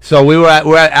 So we're at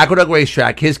Aqueduct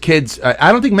Racetrack. His kids.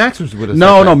 I don't think Max was with us.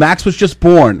 No, Max was just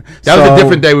born. That was a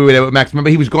different day we were there with Max.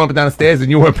 Remember, he was going up and down the stairs, and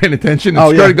you weren't paying attention.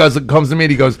 And comes to me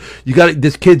and he goes, "You got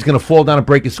this kid's gonna fall down and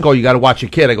break his skull. You got to watch your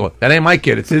kid." I go, "That ain't my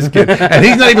kid. It's his kid." And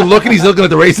he's not even looking. He's looking at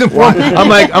the racing form. I'm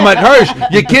like, Hirsch,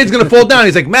 your kid's gonna fall down.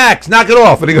 He's like, "Max, knock it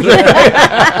off." And he goes,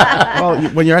 "Well,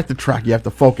 when you're at the track, you have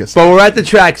to focus." But we're at the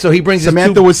track, so he brings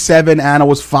Samantha was 7, Anna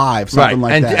was 5, something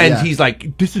like that. And he's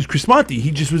like, "This is Chris Monty.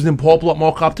 He just was in Paul Blart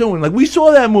Mall Cop 2, and we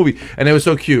saw that movie, and it was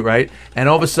so cute, right?" And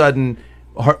all of a sudden,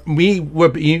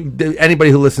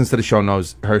 Anybody who listens to the show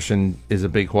knows Hershin is a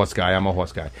big horse guy. I'm a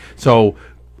horse guy. So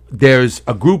there's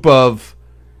a group of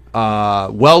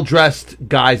well-dressed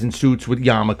guys in suits with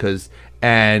yarmulkes,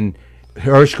 and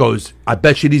Hirsch goes, I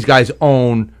bet you these guys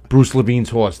own Bruce Levine's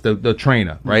horse, the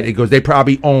trainer, right? He goes, they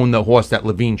probably own the horse that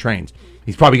Levine trains.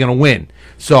 He's probably going to win.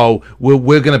 So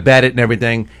we're going to bet it and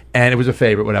everything, and it was a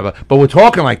favorite, whatever. But we're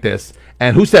talking like this,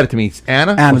 and who said it to me? It's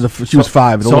Anna? She was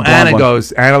 5. So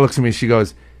Anna looks at me, she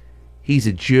goes, he's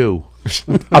a Jew.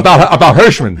 about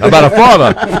Hirschman, about her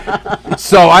father.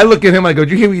 So I look at him, I go,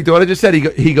 did you hear what your daughter just said?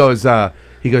 He goes,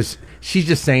 she's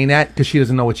just saying that because she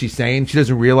doesn't know what she's saying. She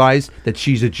doesn't realize that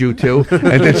she's a Jew too.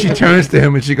 And then she turns to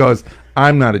him and she goes,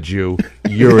 I'm not a Jew.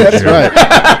 You're a Jew. Right.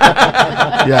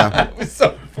 Yeah. It was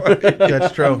so funny.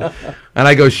 That's true. And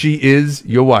I go, she is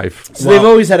your wife. So they've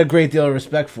always had a great deal of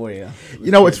respect for you.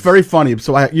 You know, it's very funny.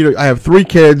 So I have 3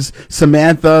 kids.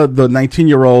 Samantha, the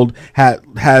 19-year-old,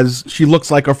 she looks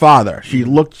like her father.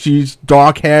 She's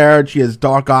dark haired. She has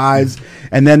dark eyes.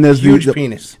 And then there's Huge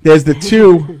penis. There's the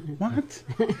 2. What?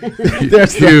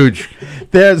 There's huge.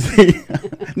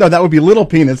 No, that would be little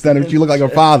penis then if she looked like her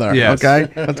father. Yes.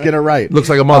 Okay, let's get it right. Looks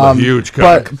like a mother. Huge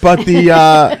cock. But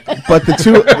the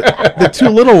two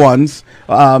little ones,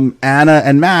 Anna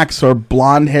and Max, are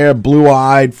blonde hair, blue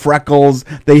eyed, freckles.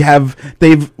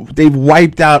 They've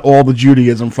wiped out all the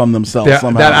Judaism from themselves.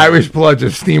 Somehow. That Irish blood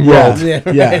just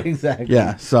steamrolled. Yeah, Exactly.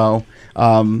 Yeah. So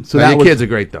your kids are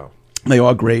great though. They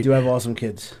are great. You have awesome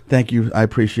kids. Thank you. I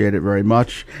appreciate it very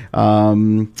much.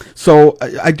 So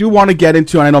I do want to get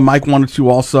into, and I know Mike wanted to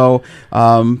also,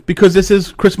 because this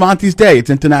is Chris Monty's Day.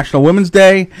 It's International Women's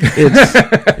Day.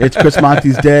 It's Chris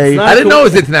Monty's Day. I didn't know it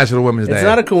was International Women's Day. It's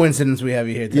not a coincidence we have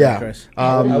you here today, Chris.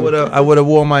 I would have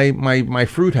worn my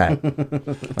fruit hat,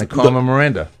 like Carmen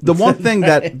Miranda. The one thing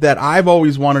that I've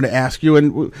always wanted to ask you,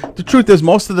 and the truth is,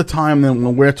 most of the time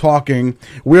when we're talking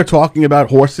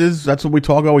about horses. That's what we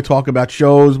talk about. We talk about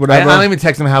shows, whatever. I don't even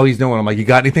text him how he's doing. I'm like, you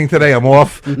got anything today? I'm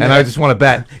off, and I just want to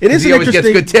bet. It is he always gets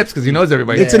good tips because he knows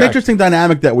everybody. It's an interesting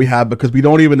dynamic that we have because we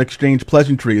don't even exchange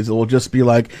pleasantries. It will just be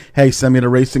like, hey, send me the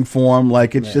racing form.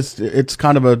 Like it's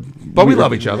kind of a. But we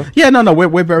love each other. Yeah, no,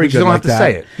 we're very good. You don't like have to that.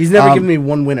 say it. He's never given me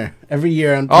one winner. Every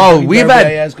year. We've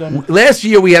had last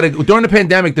year we had during the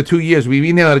pandemic, the 2 years we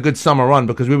had a good summer run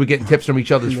because we were getting tips from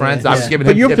each other's friends. I was giving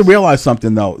him But you have tips. to realize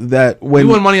something though, that when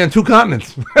we won money on 2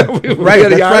 continents. Right,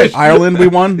 that's right. Ireland we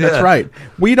won. Yeah. That's right.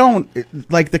 We don't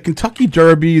like the Kentucky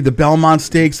Derby, the Belmont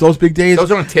Stakes, those big days.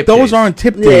 Those aren't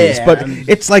tip days, but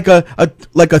it's like a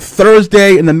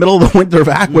Thursday in the middle of the winter of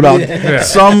Aqueduct. Yeah.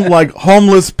 Some like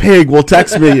homeless pig will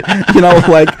text me,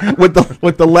 like with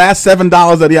the last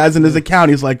 $7 that he has in his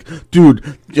account. He's like,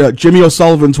 dude, Jimmy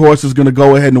O'Sullivan's horse is going to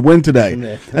go ahead and win today.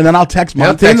 And then I'll text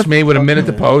He'll text me with a minute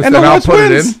to post, and I'll put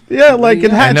wins. it in. Yeah, like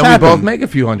it has. And then we both make a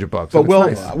few $100.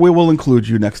 But we will include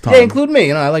you next time. Yeah, include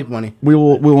me. I like money. We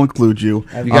will include you.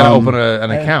 You got to open an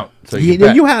account. So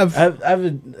you have. I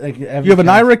have you have an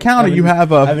IRA account, or you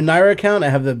have a. I have an IRA account. I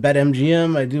have the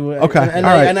BetMGM. I do. Okay, and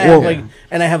all right.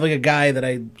 I have like a guy that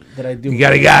I do. You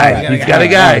got a guy. He's got a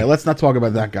guy. Right, let's not talk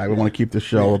about that guy. We want to keep the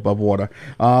show above water.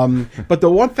 But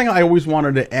the one thing I always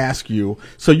wanted to ask you.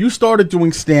 So you started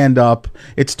doing stand up.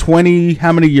 It's 20.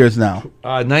 How many years now?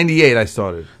 98. I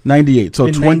started. 98.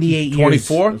 So 28 years.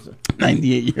 24.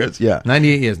 98 years. Yeah.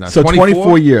 98 years now. So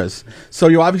 24 years. So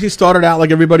you obviously started out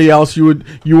like everybody else. You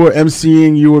were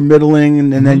emceeing, you were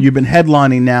middling, and then you've been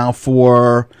headlining now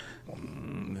for.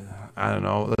 I don't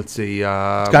know. Let's see.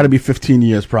 It's got to be 15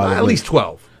 years, probably. At least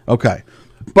 12. Okay.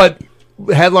 But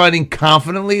headlining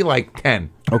confidently, like 10.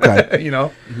 Okay.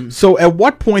 So at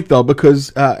what point though, because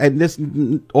and this,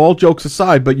 all jokes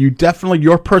aside, but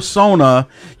your persona,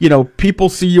 people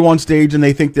see you on stage and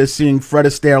they think they're seeing Fred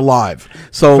Astaire live.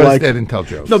 So Fred like Astaire didn't tell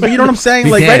jokes. No, but you know what I'm saying?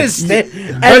 He like did. Fred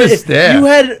Astaire. You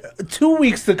had 2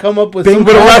 weeks to come up with With a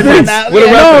reference. No.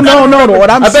 What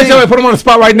I'm saying, I bet you if I put him on the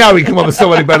spot right now, he'd come up with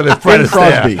somebody better than Fred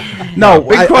Crosby. Astaire. No,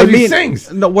 Bing I Crosby mean,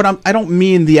 sings. No, I don't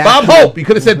mean the Bob actual, Hope. You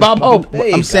could have said Bob Hope.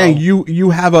 I'm saying you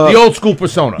have the old school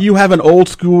persona. You have an old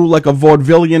school, like a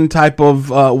vaudevillian type of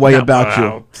way about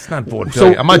you. It's not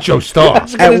vaudevillian. I'm not Joe Starr.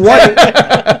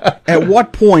 At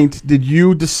what point did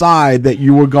you decide that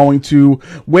you were going to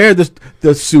wear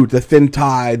the suit, the thin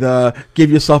tie,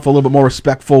 give yourself a little bit more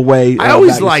respectful way? I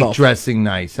always liked dressing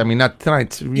nice. I mean, not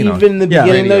tonight. Even in the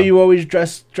beginning, though, you always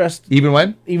dressed. Even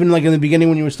when? Even like in the beginning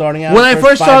when you were starting out. When I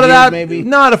first started out, maybe.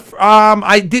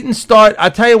 I didn't start. I'll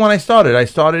tell you when I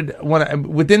started.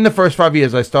 Within the first 5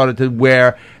 years, I started to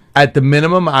wear. At the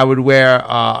minimum, I would wear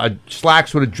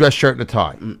slacks with a dress shirt and a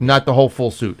tie, not the whole full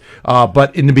suit.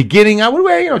 But in the beginning, I would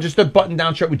wear, just a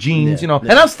button-down shirt with jeans, And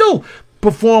I'll still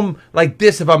perform like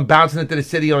this if I'm bouncing into the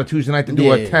city on a Tuesday night to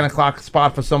do a 10 o'clock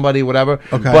spot for somebody, whatever.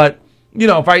 Okay. But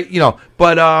if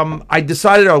I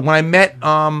decided when I met,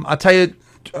 I'll tell you,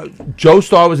 Joe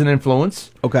Starr was an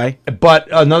influence. Okay. But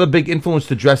another big influence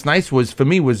to dress nice was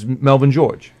Melvin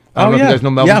George. I don't know if you guys know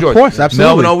Melvin George. Of course, absolutely.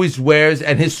 Melvin always wears,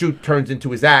 and his suit turns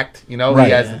into his act. He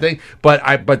has the thing.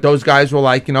 But those guys were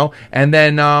like, and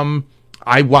then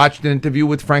I watched an interview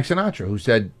with Frank Sinatra, who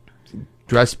said,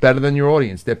 dress better than your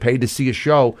audience. They're paid to see a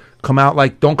show.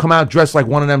 Don't come out dressed like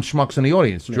one of them schmucks in the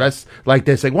audience. Dress like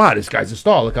they're saying, wow, this guy's a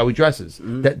star. Look how he dresses.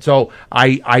 So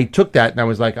I took that and I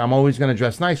was like, I'm always going to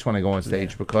dress nice when I go on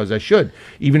stage because I should.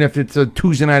 Even if it's a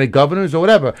Tuesday night at Governor's or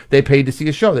whatever, they paid to see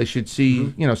a show. They should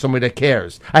see, somebody that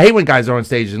cares. I hate when guys are on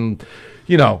stage and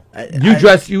you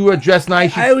were dressed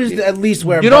nice. I always at least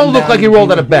wear. You don't look like you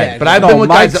rolled out of bed, but I've been with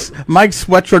guys. Mike's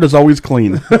sweatshirt is always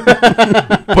clean.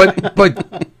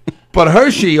 But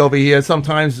Hershey over here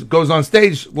sometimes goes on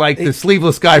stage like the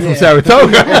sleeveless guy from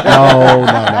Saratoga. No.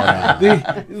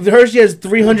 The Hershey has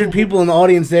 300 people in the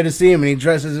audience there to see him, and he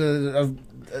dresses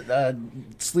a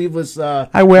sleeveless.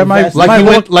 I wear my vest.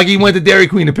 Like he went to Dairy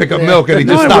Queen to pick up milk, and he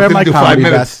just stopped in to do 5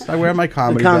 minutes. Vest. I wear my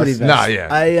comedy vest. Nah,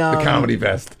 the comedy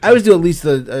vest. I always do at least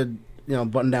a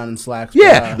button down and slacks.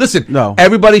 Yeah, listen. No.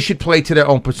 Everybody should play to their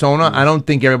own persona. I don't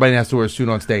think everybody has to wear a suit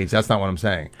on stage. That's not what I'm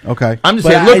saying. Okay. I'm just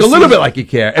saying, look a little bit like you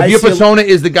care. If your persona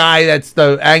is the guy that's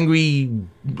the angry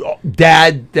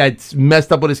dad that's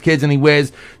messed up with his kids and he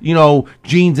wears,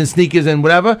 jeans and sneakers and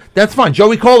whatever, that's fine.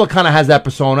 Joey Cola kind of has that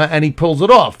persona and he pulls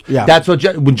it off. Yeah. That's what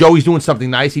when Joey's doing something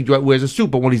nice, he wears a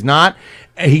suit. But when he's not,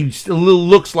 he still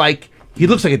looks like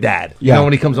a dad,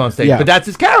 when he comes on stage. Yeah. But that's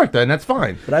his character, and that's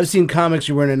fine. But I've seen comics,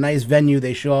 you're wearing a nice venue,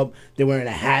 they show up, they're wearing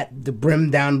a hat, the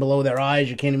brim down below their eyes,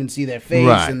 you can't even see their face,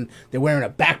 and they're wearing a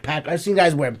backpack. I've seen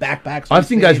guys wear backpacks. I've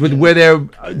seen guys wear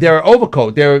their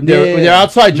overcoat, their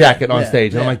outside jacket on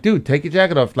stage. And I'm like, dude, take your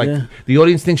jacket off. Like the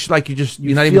audience thinks like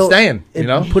you're not even staying.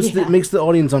 It makes the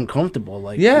audience uncomfortable.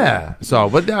 So,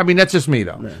 but I mean, that's just me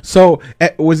though. Yeah. So,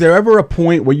 was there ever a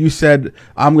point where you said,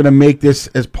 "I'm going to make this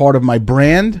as part of my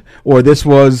brand," or this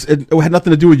was it had nothing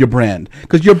to do with your brand?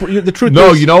 Because the truth.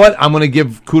 No, is, you know what? I'm going to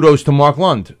give kudos to Mark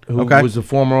Lund, who was the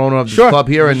former owner of this club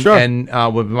here, and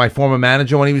with my former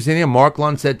manager when he was in here. Mark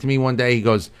Lund said to me one day, he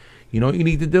goes, "You know what you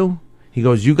need to do?" He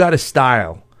goes, "You got a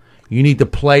style. You need to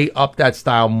play up that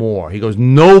style more." He goes,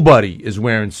 "Nobody is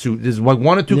wearing suits. There's like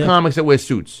one or two comics that wear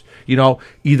suits.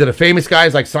 Either the famous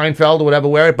guys like Seinfeld or whatever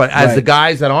wear it, but as the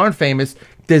guys that aren't famous,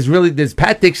 there's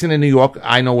Pat Dixon in New York.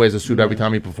 I know wears a suit every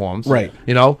time he performs. Right.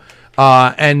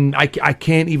 And I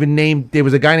can't even name. There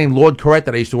was a guy named Lord Corrette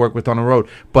that I used to work with on the road.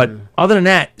 But other than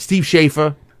that, Steve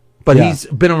Schaefer. But he's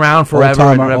been around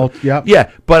forever. Yeah.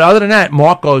 But other than that,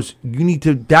 Mark goes, you need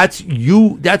to. That's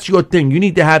your thing. You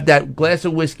need to have that glass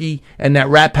of whiskey and that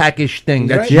Rat Pack-ish thing.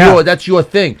 That's your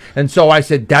thing. And so I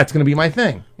said, that's going to be my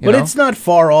thing. But it's not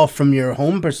far off from your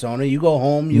home persona. You go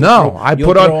home. I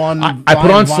put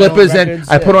on slippers and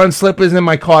I put on slippers and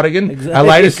my cardigan. Exactly. I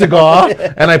light a cigar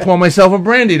and I pour myself a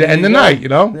brandy to end the night.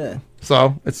 Yeah.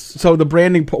 So the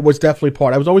branding was definitely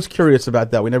part. I was always curious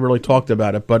about that. We never really talked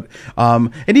about it, but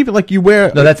and even like you wear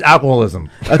that's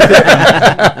alcoholism.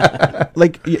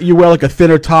 Like you wear like a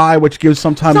thinner tie, which gives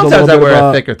sometimes a little bit I wear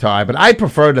a thicker tie, but I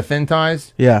prefer the thin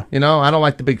ties. Yeah, I don't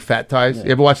like the big fat ties.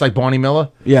 You ever watch like Barney Miller?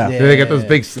 Yeah, they get those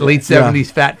big late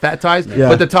 '70s fat ties. Yeah.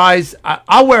 But the ties,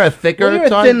 I'll wear a thicker. You're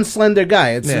a thin, slender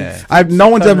guy. No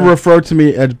one's ever referred to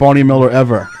me as Barney Miller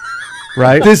ever.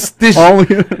 Right. This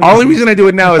only reason I do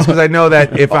it now is because I know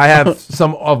that if I have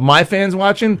some of my fans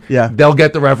watching, they'll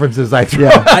get the references I throw.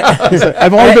 Yeah.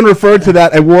 I've only been referred to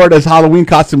that. I wore it as Halloween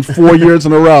costumes 4 years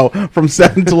in a row, from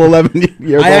 7 to 11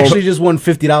 years old. I actually just won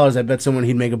 $50. I bet someone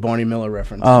he'd make a Barney Miller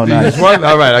reference. Oh, nice.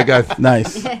 All right, I got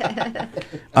nice.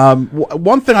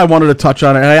 One thing I wanted to touch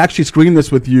on, and I actually screened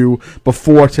this with you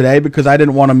before today because I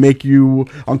didn't want to make you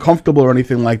uncomfortable or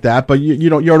anything like that. But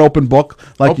you're an open book,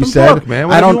 like you said. Book,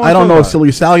 man. I don't know if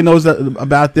Silly Sally knows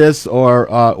about this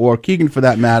or Keegan for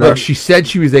that matter. Look, she said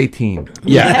she was 18.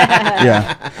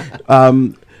 Yeah.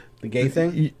 The gay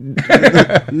thing?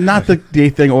 Not the gay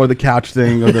thing or the couch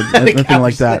thing or anything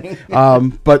like that.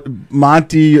 But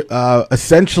Monty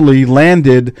essentially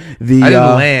landed the. I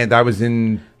didn't land. I was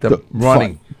in the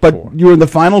running. But you were in the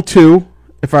final two,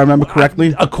 if I remember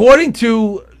correctly. According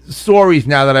to stories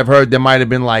now that I've heard, there might have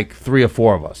been like 3 or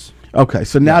 4 of us. Okay,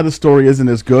 so now the story isn't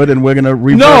as good, and we're gonna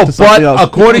revert No, to something but else.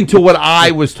 according to what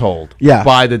I was told Yeah.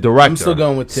 by the director, I'm still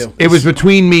going with 2. it was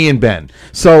between me and Ben.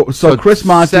 So Chris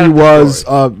Monty set up the was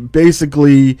story.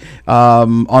 basically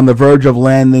on the verge of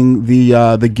landing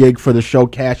the gig for the show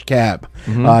Cash Cab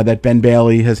that Ben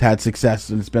Bailey has had success,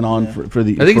 and it's been on for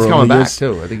the. I think he's for coming back years.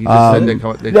 too. I think he just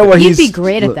said they Yeah, well, He'd he's be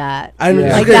great at that. I was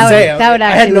Like gonna say, that would I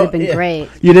had actually no- would have been yeah. great.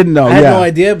 You didn't know, I had yeah. no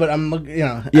idea, but I'm looking.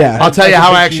 Yeah. I'll tell you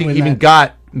how I could picture actually you in even that.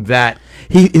 got that.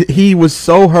 He was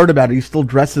so hurt about it. He still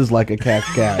dresses like a Cash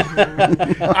Cab.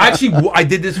 Actually, I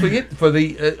did this for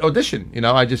the audition. You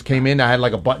know, I just came in. I had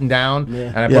like a button down,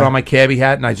 and I put Yeah. on my cabbie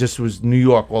hat, and I just was New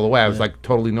York all the way. I was like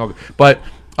totally New York. But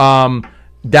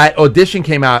that audition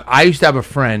came out. I used to have a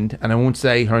friend, and I won't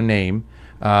say her name.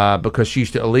 Because she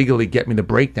used to illegally get me the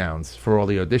breakdowns for all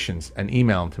the auditions and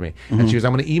email them to me. And she goes,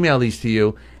 I'm going to email these to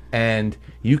you, and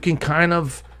you can kind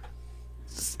of,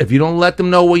 if you don't let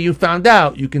them know what you found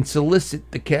out, you can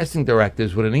solicit the casting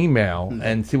directors with an email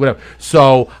and see whatever.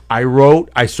 So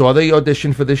I saw the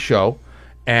audition for this show,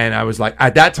 and I was like,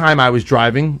 at that time I was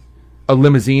driving a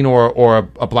limousine or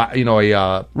a black,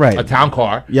 Right. a town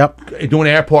car. Yep. Doing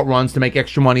airport runs to make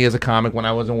extra money as a comic when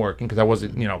I wasn't working because I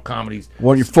wasn't, comedies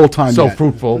Well, you're full time. so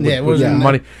fruitful Yeah, it with wasn't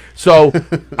money. So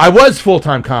I was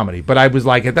full-time comedy, but I was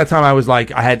like, at that time I was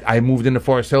like, I moved into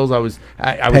Forest Hills. I was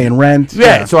Paying rent. Yeah.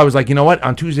 Yeah. So I was like, you know what?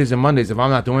 On Tuesdays and Mondays, if I'm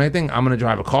not doing anything, I'm going to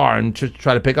drive a car and just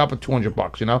try to pick up a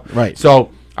 $200, Right. So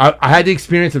I had the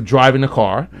experience of driving a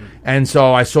car, and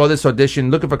so I saw this audition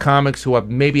looking for comics who have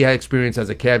maybe had experience as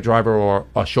a cab driver or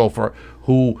a chauffeur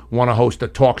who want to host a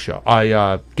talk show,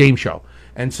 a game show.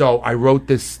 And so I wrote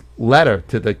this letter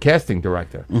to the casting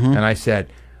director, and I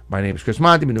said, my name is Chris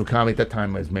Monty. Been doing comedy at that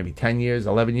time was maybe 10 years,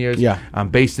 11 years. Yeah. I'm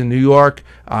based in New York.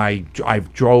 I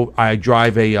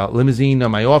drive a limousine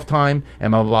on my off time,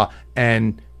 and blah, blah, blah.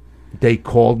 And they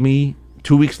called me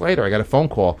 2 weeks later. I got a phone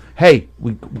call. Hey,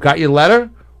 we got your letter.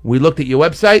 We looked at your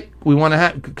website. We want to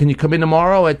have. Can you come in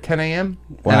tomorrow at 10 a.m.?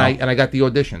 Wow. And I got the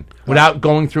audition without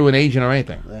going through an agent or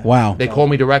anything. Wow. They called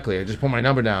me directly. I just put my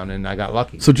number down, and I got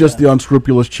lucky. So just the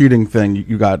unscrupulous cheating thing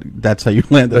you got. That's how you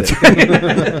landed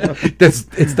it.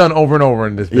 It's done over and over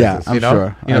in this Yeah, business. I'm you know?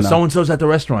 sure. I know. So and so's at the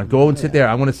restaurant. Go and sit there.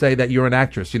 I want to say that you're an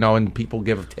actress. And people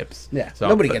give tips. Yeah, So,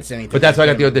 nobody but- gets anything. But that's how I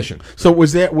got the audition. So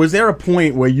was there a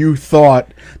point where you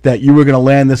thought that you were going to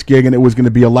land this gig and it was going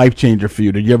to be a life changer for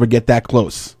you? Did you ever get that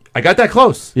close? I got that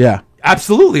close. Yeah.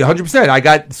 Absolutely, 100%.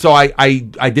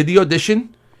 I did the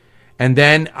audition, and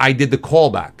then I did the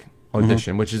callback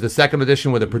audition, which is the second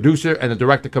audition where the producer and the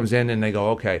director comes in and they go,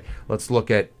 okay, let's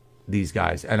look at these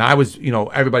guys. And I was,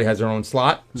 everybody has their own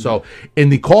slot. So in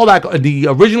the callback, the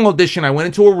original audition, I went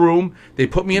into a room, they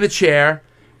put me in a chair,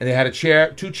 and they had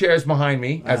two chairs behind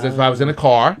me as if I was in a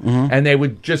car, and they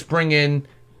would just bring in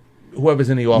whoever's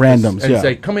in the office Randoms, and yeah.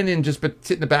 say, come in and just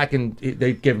sit in the back, and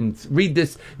they give him, read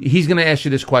this. He's going to ask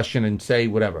you this question and say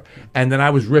whatever. And then I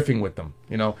was riffing with them.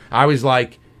 I was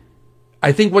like,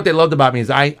 I think what they loved about me is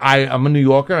I'm a New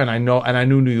Yorker, and I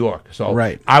knew New York. So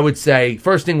Right. I would say,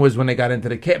 first thing was when they got into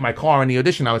my car in the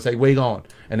audition, I would say, where you going?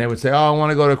 And they would say, oh, I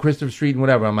want to go to Christopher Street and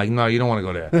whatever. I'm like, no, you don't want to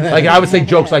go there. Like, I would say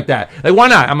jokes like that. Like, why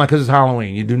not? I'm like, because it's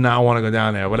Halloween. You do not want to go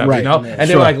down there, whatever, Right. And they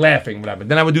Sure. were like laughing, whatever.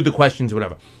 Then I would do the questions,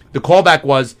 whatever. The callback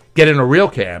was get in a real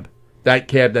cab, that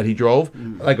cab that he drove,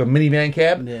 like a minivan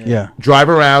cab. Yeah. Drive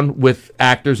around with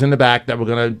actors in the back that were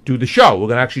going to do the show. We're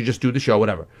going to actually just do the show,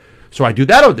 whatever. So I do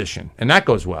that audition, and that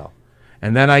goes well.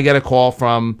 And then I get a call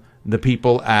from the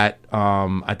people at,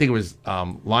 I think it was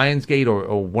Lionsgate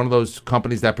or one of those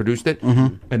companies that produced it.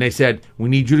 And they said, we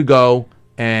need you to go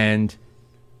and,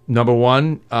 number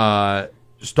one,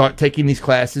 start taking these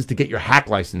classes to get your hack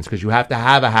license, because you have to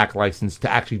have a hack license to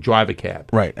actually drive a cab.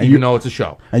 Right. And Even though it's a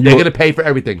show. and They're you- going to pay for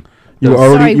everything. You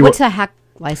already. Sorry, you what's a hack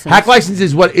license? Hack license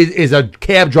is what is a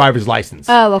cab driver's license.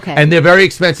 Oh, okay. And they're very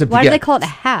expensive Why to do get. they call it a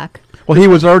hack? Well, he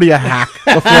was already a hack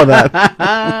before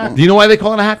that. Do you know why they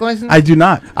call it a hack license? I do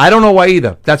not. I don't know why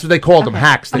either. That's what they called them,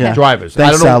 hacks, the Yeah. drivers.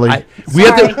 Thanks, I don't know. Sally. We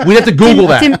have to Google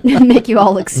that. Didn't make you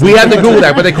all excited. We have to Google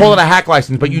that, but they call it a hack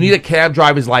license. But you need a cab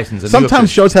driver's license.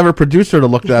 Sometimes shows have a producer to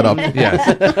look that up.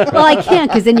 yes, Well, I can't,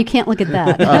 because then you can't look at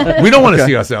that. we don't want to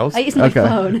see ourselves. I use my Okay.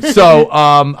 phone. So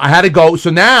I had to go.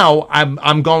 So now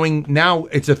I'm going. Now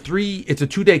it's a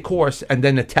 2-day course and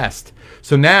then a test.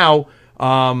 So now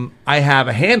I have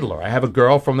a handler. I have a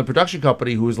girl from the production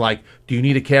company who's like, do you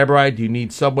need a cab ride? Do you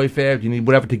need subway fare? Do you need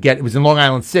whatever to get? It was in Long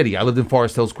Island City. I lived in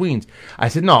Forest Hills, Queens. I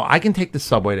said, no, I can take the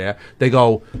subway there. They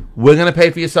go, we're going to pay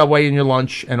for your subway and your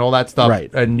lunch and all that stuff.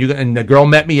 Right. And the girl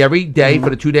met me every day for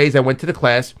the 2 days I went to the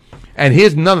class. And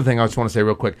here's another thing I just want to say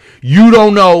real quick. You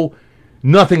don't know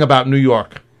nothing about New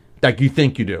York like you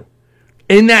think you do.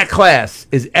 In that class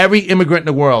is every immigrant in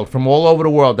the world from all over the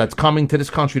world that's coming to this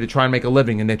country to try and make a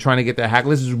living, and they're trying to get their hack.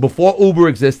 This is before Uber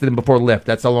existed and before Lyft.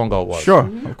 That's how long ago it was. Sure,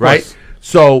 of Right? course.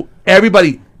 So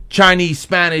everybody, Chinese,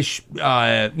 Spanish,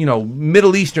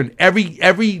 Middle Eastern,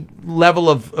 every level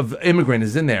of immigrant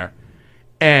is in there,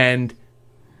 and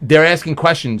they're asking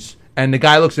questions. And the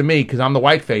guy looks at me because I'm the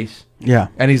white face. Yeah.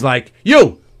 And he's like,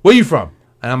 "You, where you from?"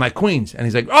 And I'm like, "Queens." And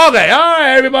he's like, "Okay, all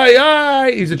right, everybody, all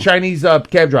right." He's a Chinese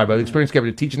cab driver, experienced cab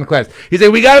driver, teaching the class. He's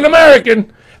like, "We got an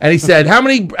American." And he said, how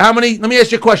many, let me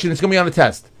ask you a question. It's going to be on the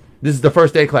test. This is the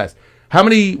first day of class. How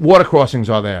many water crossings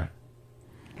are there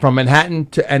from Manhattan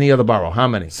to any other borough? How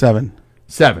many? 7.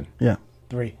 7. Yeah.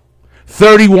 3.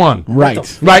 31.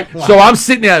 Right. Right. So I'm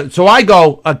sitting there. So I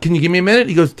go, "Can you give me a minute?"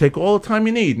 He goes, "Take all the time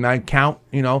you need." And I count,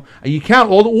 you count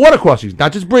all the water crossings,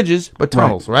 not just bridges, but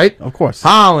tunnels, right? Of course.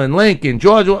 Holland, Lincoln,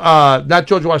 George, not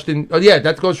George Washington. Oh, yeah,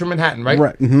 that goes from Manhattan, right?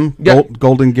 Right. Mm-hmm. Yeah.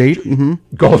 Golden Gate. Mm-hmm.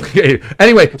 Golden Gate.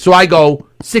 Anyway, so I go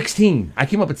 16. I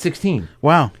came up at 16.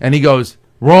 Wow. And he goes,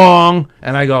 "Wrong."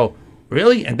 And I go,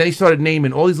 "Really?" And then he started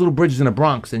naming all these little bridges in the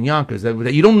Bronx and Yonkers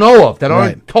that you don't know of, that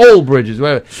aren't Right. toll bridges,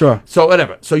 whatever. Sure. So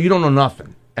whatever. So you don't know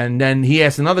nothing. And then he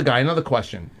asked another guy another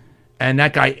question. And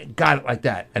that guy got it like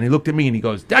that. And he looked at me and he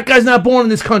goes, "That guy's not born in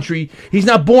this country. He's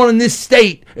not born in this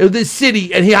state, or this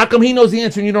city. And how come he knows the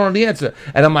answer and you don't know the answer?"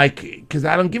 And I'm like, "Because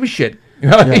I don't give a shit."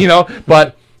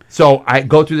 But so I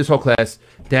go through this whole class.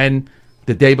 Then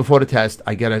the day before the test,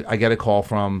 I get a call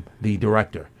from the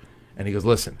director. And he goes,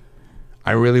 "Listen,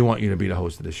 I really want you to be the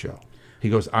host of this show." He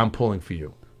goes, "I'm pulling for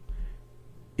you.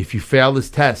 If you fail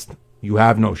this test, you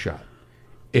have no shot.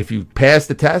 If you pass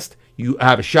the test, you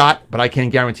have a shot, but I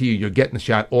can't guarantee you're getting the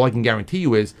shot. All I can guarantee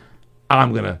you is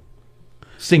I'm going to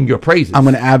sing your praises. I'm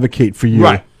going to advocate for you.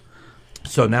 Right."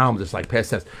 So now I'm just like, pass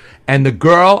test. And the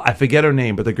girl, I forget her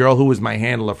name, but the girl who was my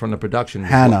handler from the production.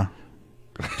 Hannah.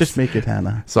 Just make it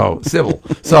Hannah. So, civil.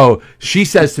 So she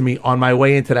says to me on my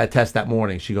way into that test that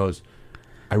morning, she goes,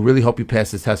 "I really hope you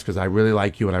pass this test because I really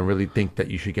like you and I really think that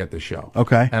you should get this show."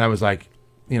 Okay. And I was like,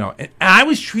 and I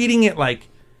was treating it like,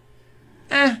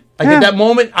 at that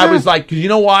moment, I was like, because you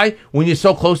know why? When you're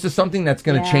so close to something that's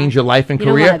going to Yeah. change your life and You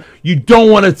don't career, wanna- you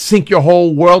don't want to sink your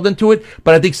whole world into it.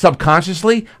 But I think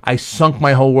subconsciously, I sunk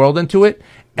my whole world into it.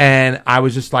 And I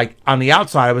was just like, on the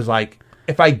outside, I was like,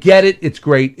 if I get it, it's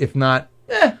great. If not,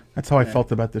 That's how I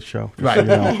felt about this show. just Right. so you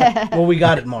know. Well, we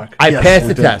got it, Mark. I Yes, passed we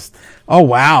the did. test. Oh,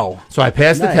 wow. So I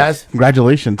passed the Nice. test.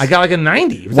 Congratulations. I got like a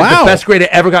 90. It was like Wow. the best grade I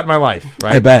ever got in my life.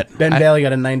 Right? I bet. Ben Bailey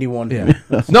got a 91. Yeah.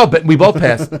 No, but we both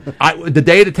passed. The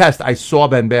day of the test, I saw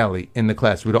Ben Bailey in the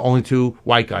class. We were the only 2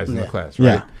 white guys in the class,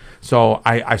 right? Yeah. So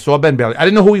I saw Ben Bailey. I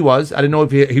didn't know who he was. I didn't know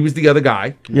if he was the other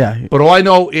guy. Yeah. But all I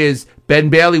know is Ben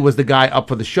Bailey was the guy up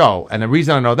for the show. And the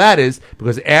reason I know that is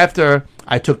because after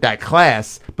I took that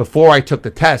class, before I took the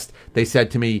test, they said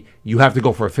to me, "You have to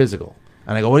go for a physical."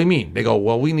 And I go, "What do you mean?" They go,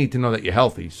 "Well, we need to know that you're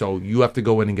healthy. So you have to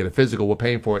go in and get a physical. We're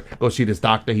paying for it. Go see this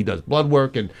doctor. He does blood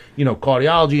work and,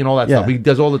 cardiology and all that Yeah. stuff. He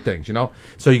does all the things,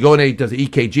 So you go in there, he does the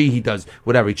EKG, he does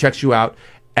whatever. He checks you out.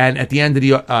 And at the end of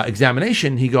the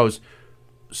examination, he goes,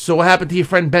 "So what happened to your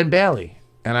friend Ben Bailey?"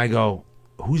 And I go,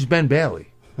 "Who's Ben Bailey?"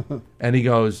 And he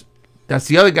goes, "That's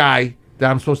the other guy that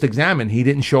I'm supposed to examine. He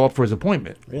didn't show up for his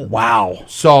appointment." Wow.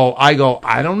 So I go,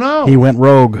 "I don't know." He went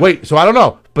rogue. Wait, so I don't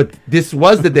know. But this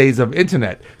was the days of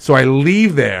internet. So I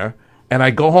leave there and I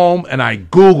go home and I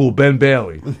Google Ben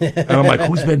Bailey. And I'm like,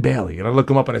 "Who's Ben Bailey?" And I look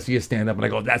him up and I see a stand up and I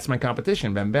go, "That's my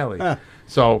competition, Ben Bailey."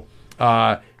 So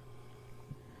I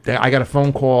got a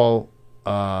phone call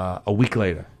a week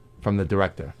later from the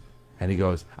director. And he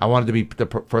goes, "I wanted to be the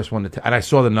first one to..." And I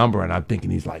saw the number and I'm thinking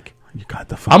he's like, You got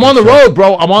the "I'm on the road,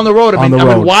 bro. I'm on the road. I'm in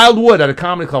road. Wildwood at a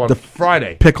comedy club on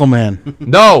Friday." Pickle Man.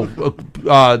 No,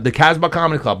 the Casbah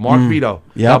Comedy Club. Mark Vito.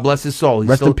 Yep. God bless his soul. He's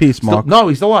Rest in peace, Mark. No,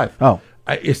 he's still alive. Oh.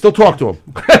 I still talk to him.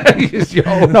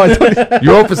 No, I thought,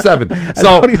 You're 0 for 7. I So,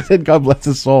 thought he said God bless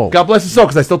his soul. God bless his soul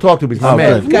because I still talk to him. He's my Oh,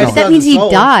 man. good. Guy No. still That has means a he soul.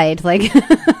 died. Like,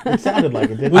 It sounded like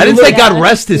it, didn't I didn't say Yeah. God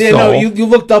rest his Yeah, soul. no, you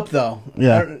looked up though.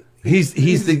 Yeah. He's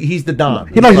the Don.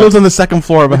 He lives on the second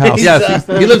floor of a house. Yes,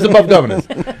 he lives above governors.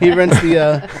 He rents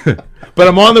the. But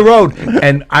I'm on the road,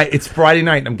 and it's Friday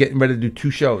night, and I'm getting ready to do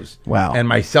 2 shows. Wow. And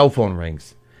my cell phone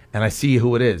rings, and I see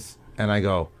who it is, and I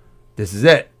go, "This is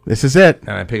it." This is it.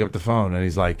 And I pick up the phone, and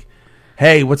he's like,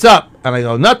 "Hey, what's up?" And I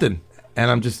go, "Nothing."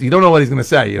 And I'm just, you don't know what he's going to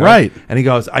say. Right. And he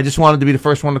goes, "I just wanted to be the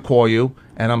first one to call you."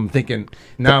 And I'm thinking,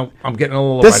 now I'm getting a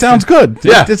little... This sounds good.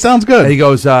 Yeah. This sounds And he good.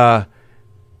 goes,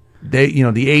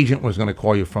 the agent was going to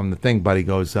call you from the thing, but he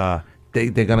goes, they're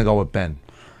going to go with Ben.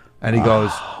 And he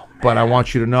goes, "But I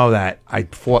want you to know that I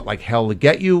fought like hell to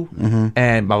get you,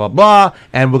 and blah, blah, blah.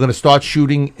 And we're going to start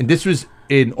shooting." And this was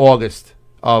in August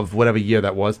of whatever year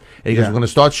that was. And he goes, we're going to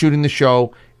start shooting the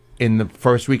show in the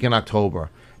first week in October.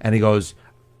 And he goes,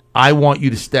 I want you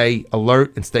to stay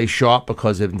alert and stay sharp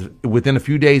because within a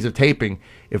few days of taping,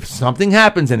 if something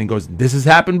happens, and he goes, this has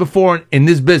happened before in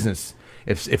this business.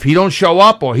 If he don't show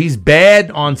up or he's bad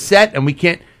on set and we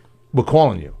can't, we're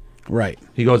calling you. Right.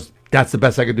 He goes, that's the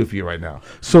best I could do for you right now.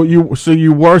 So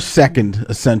you were second,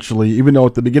 essentially, even though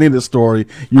at the beginning of the story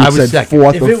you I had was said second.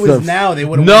 fourth If or it was fifth. now, they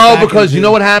would have. No, because you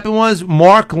know what happened was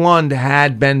Mark Lund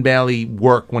had Ben Bailey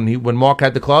work when Mark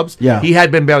had the clubs. Yeah. He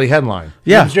had Ben Bailey headline.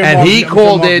 Yeah. I'm sure And Mark- he I'm sure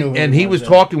called Mark knew in who and it he was yeah.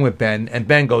 talking with Ben, and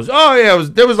Ben goes, "Oh yeah,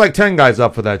 there was like 10 guys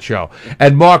up for that show."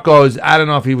 And Mark goes, "I don't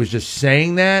know if he was just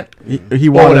saying that He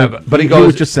or wanted, whatever," but he he goes,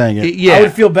 was just saying it. Yeah, I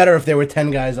would feel better if there were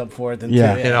 10 guys up for it than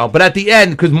Yeah. 2. you know. But at the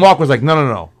end, because Mark was like,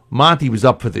 "No. Monty was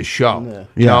up for this show,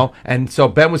 you Yeah. know," and so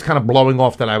Ben was kind of blowing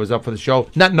off that I was up for the show,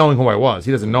 not knowing who I was.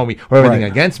 He doesn't know me or everything Right.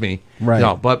 against me, Right. You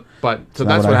know, but so Not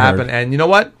that's what what I happened. heard. And you know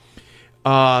what?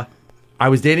 I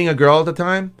was dating a girl at the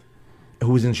time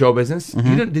who was in show business.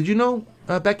 Did you know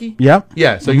Becky? Yeah.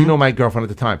 Yeah, so you know my girlfriend at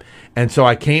the time. And so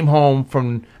I came home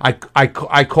from,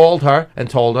 I called her and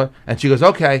told her, and she goes,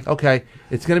 okay,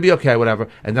 it's going to be okay, whatever.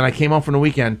 And then I came home from the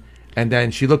weekend, and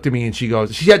then she looked at me and she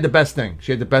goes, she had the best thing.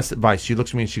 She had the best advice. She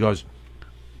looks at me and she goes,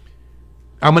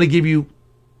 I'm going to give you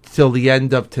till the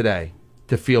end of today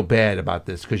to feel bad about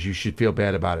this because you should feel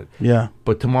bad about it. Yeah.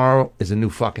 But tomorrow is a new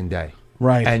fucking day.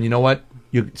 Right. And you know what?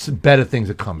 Better things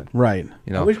are coming. Right.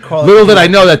 You know, wish Carl- little did I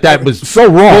know that was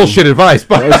So wrong. bullshit advice,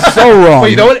 but It was so wrong.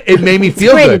 But you know what? It made me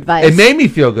feel great good. advice. It made me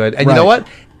feel good, and you know Right. what?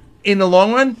 In the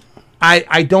long run,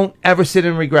 I don't ever sit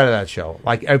and regret that show.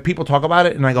 Like people talk about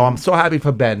it, and I go, I'm so happy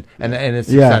for Ben and its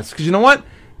Yeah. success because you know what?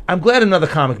 I'm glad another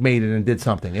comic made it and did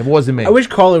something. It wasn't me. I wish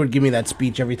Carla would give me that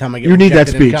speech every time I get You need that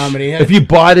rejected in speech. comedy. if you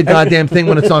buy the goddamn thing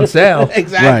when it's on sale.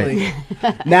 Exactly.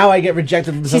 Now I get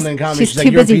rejected for something in comedy. she's like,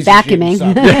 too "You're a busy piece of shit, you vacuuming."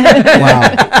 suck."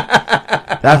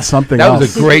 Wow. That's something That else.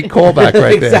 was a great callback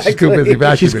right there. She's too busy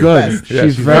vacuuming. She's good. Yeah,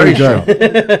 she's very sharp.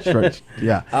 good. She's very-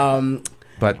 yeah.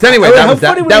 But anyway, How that was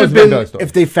funny would that it was have Ben been Bailey's story.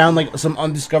 if they found like some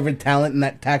undiscovered talent in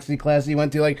that taxi class you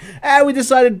went to? Like, we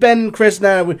decided Ben and Chris.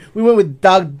 Now we went with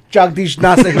Jagdish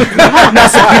Nasik.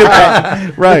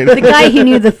 Right. The guy who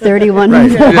knew the 31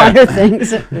 water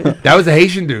things. That was a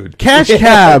Haitian dude. Cash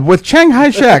Cab with Chiang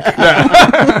Hai-shek.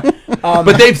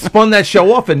 But they've spun that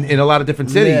show off in a lot of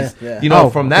different cities. Yeah. You know, Oh,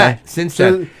 from okay. that since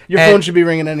So then. your And- phone should be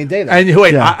ringing any day. Then. And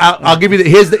wait, Yeah. I'll give you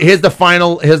here's the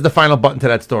final button to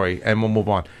that story, and we'll move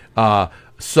on.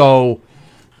 So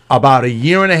about a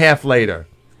year and a half later,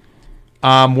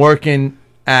 I'm working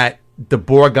at the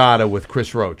Borgata with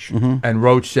Chris Roach, and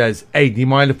Roach says, "Hey, do you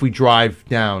mind if we drive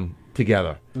down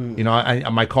together? You know,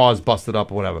 my car's busted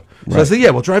up or whatever." So I said,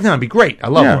 "Yeah, we'll drive down. It'd be great. I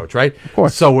love Yeah, Roach, right? of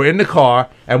course. So we're in the car,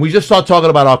 and we just start talking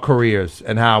about our careers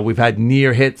and how we've had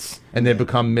near hits and they've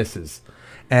become misses,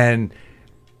 and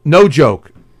no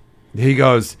joke. He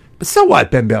goes, but so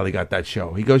what? Ben Bailey got that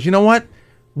show. He goes, you know what?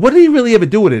 What did he really ever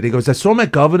do with it? He goes, I saw him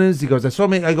at Governor's. He goes, I saw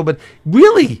him. I go, but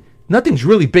really, nothing's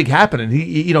really big happening.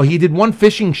 He did one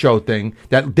fishing show thing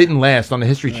that didn't last on the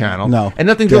History Channel. No. And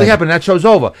nothing's really Dead. happened. That show's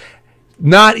over.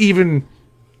 Not even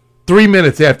 3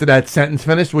 minutes after that sentence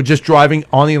finished, we're just driving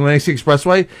on the Atlantic City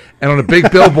Expressway, and on a big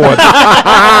billboard,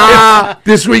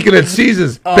 this weekend at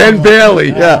Caesars, Ben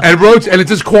Bailey and Roach, and it's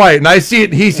just quiet, and I see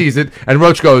it, and he sees it, and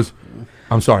Roach goes,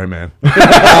 I'm sorry, man. Oh,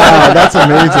 that's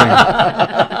amazing.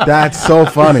 That's so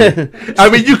funny. I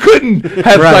mean, you couldn't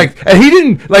have, Right. and he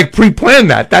didn't, pre-plan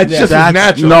that. That's just That's,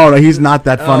 natural. no, he's not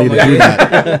that funny to do that.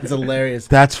 That's hilarious.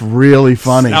 That's really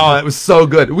funny. Oh, it was so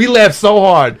good. We laughed so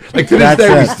hard. Like, to this That's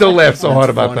day, we it. still laugh so hard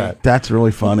about funny. that. That's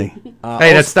really funny.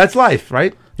 Hey, that's life,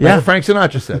 right? Yeah. Like Frank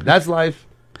Sinatra said, that's life.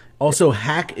 Also,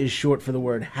 hack is short for the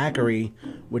word hackery,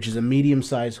 which is a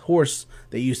medium-sized horse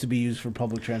that used to be used for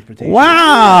public transportation.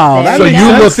 Wow. that So makes you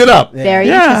sense. looked it up. Very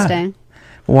Yeah. interesting.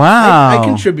 Wow. I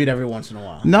contribute every once in a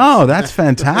while. No, that's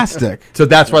fantastic. So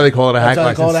that's why they call it a hack why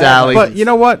they call license, it a hack Sally. But you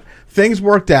know what? Things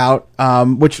worked out.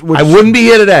 Which I wouldn't be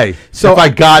here today So- if I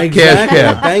got Exactly. cash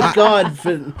cab. Thank God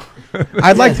for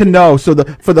I'd like to know. So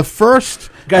for the first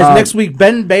guys. Next week,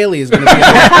 Ben Bailey is going to be.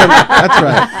 that's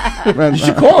right. You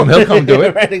should call him. He'll come do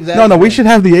it. Right, exactly. No, we should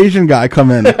have the Asian guy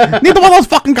come in. Neither one of those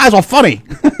fucking guys are funny.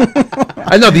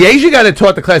 I know the Asian guy that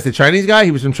taught the class, the Chinese guy.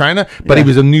 He was from China, but he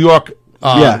was in New York.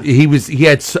 Yeah. he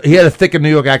had a thicker New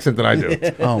York accent than I do.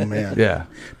 Oh man. Yeah.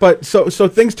 But so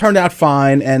things turned out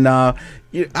fine, and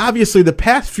obviously the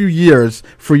past few years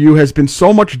for you has been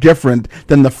so much different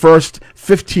than the first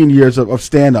 15 years of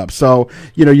stand-up. So,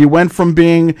 you went from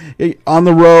being on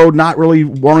the road, not really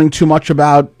worrying too much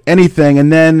about anything,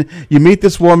 and then you meet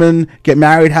this woman, get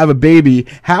married, have a baby.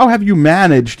 How have you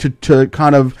managed to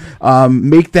kind of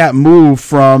make that move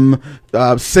from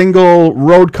single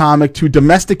road comic to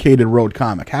domesticated road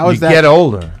comic? How is that? You get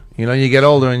older. You get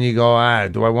older and you go,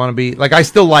 do I want to be... Like, I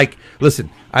still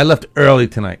listen, I left early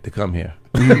tonight to come here.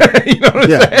 You know what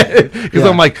I'm saying? Because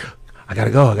I'm like, I gotta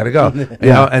go.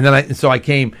 You know, and then I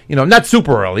came, not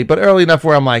super early, but early enough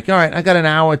where I'm like, all right, I got an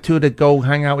hour or two to go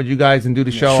hang out with you guys and do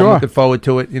the show. Sure. I'm looking forward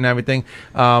to it and everything.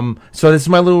 So this is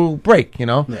my little break,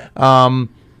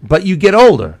 But you get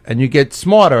older and you get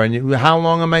smarter, and how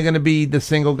long am I going to be the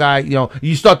single guy?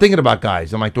 You start thinking about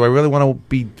guys. I'm like, do I really want to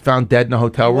be found dead in a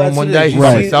hotel room one day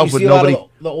by myself with nobody?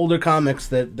 The older comics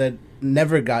that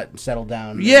never got settled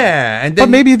down. Yeah, and then, but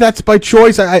maybe that's by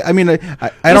choice. I mean,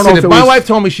 I don't know if my wife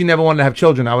told me she never wanted to have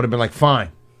children, I would have been like,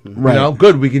 fine. Right.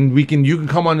 Good. We can. You can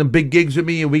come on the big gigs with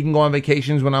me, and we can go on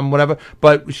vacations when I'm whatever.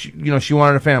 But she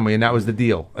wanted a family, and that was the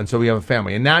deal. And so we have a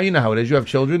family. And now you know how it is. You have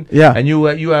children. Yeah. And you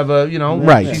have a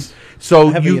right. So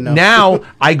now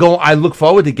I look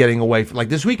forward to getting away. Like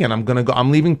this weekend, I'm gonna go. I'm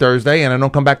leaving Thursday, and I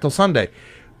don't come back till Sunday.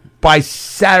 By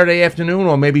Saturday afternoon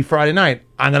or maybe Friday night,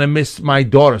 I'm gonna miss my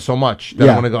daughter so much that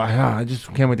I'm gonna go. I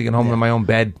just can't wait to get home in my own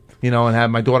bed. And have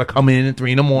my daughter come in at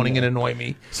 3 a.m. and annoy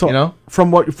me. So,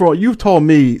 from what you've told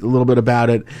me a little bit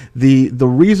about it, the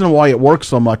reason why it works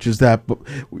so much is that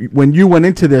when you went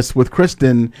into this with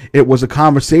Kristen, it was a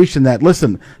conversation that,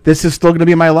 listen, this is still going to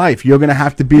be my life. You're going to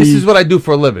have to be. This is what I do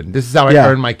for a living. This is how I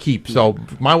earn my keep. So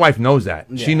my wife knows that.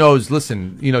 Yeah. She knows.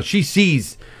 Listen, she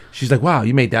sees. She's like, wow,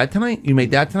 you made that tonight? You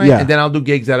made that tonight? Yeah. And then I'll do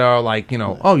gigs that are like,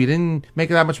 oh, you didn't make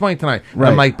that much money tonight. Right.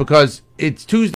 I'm like, because it's Tuesday.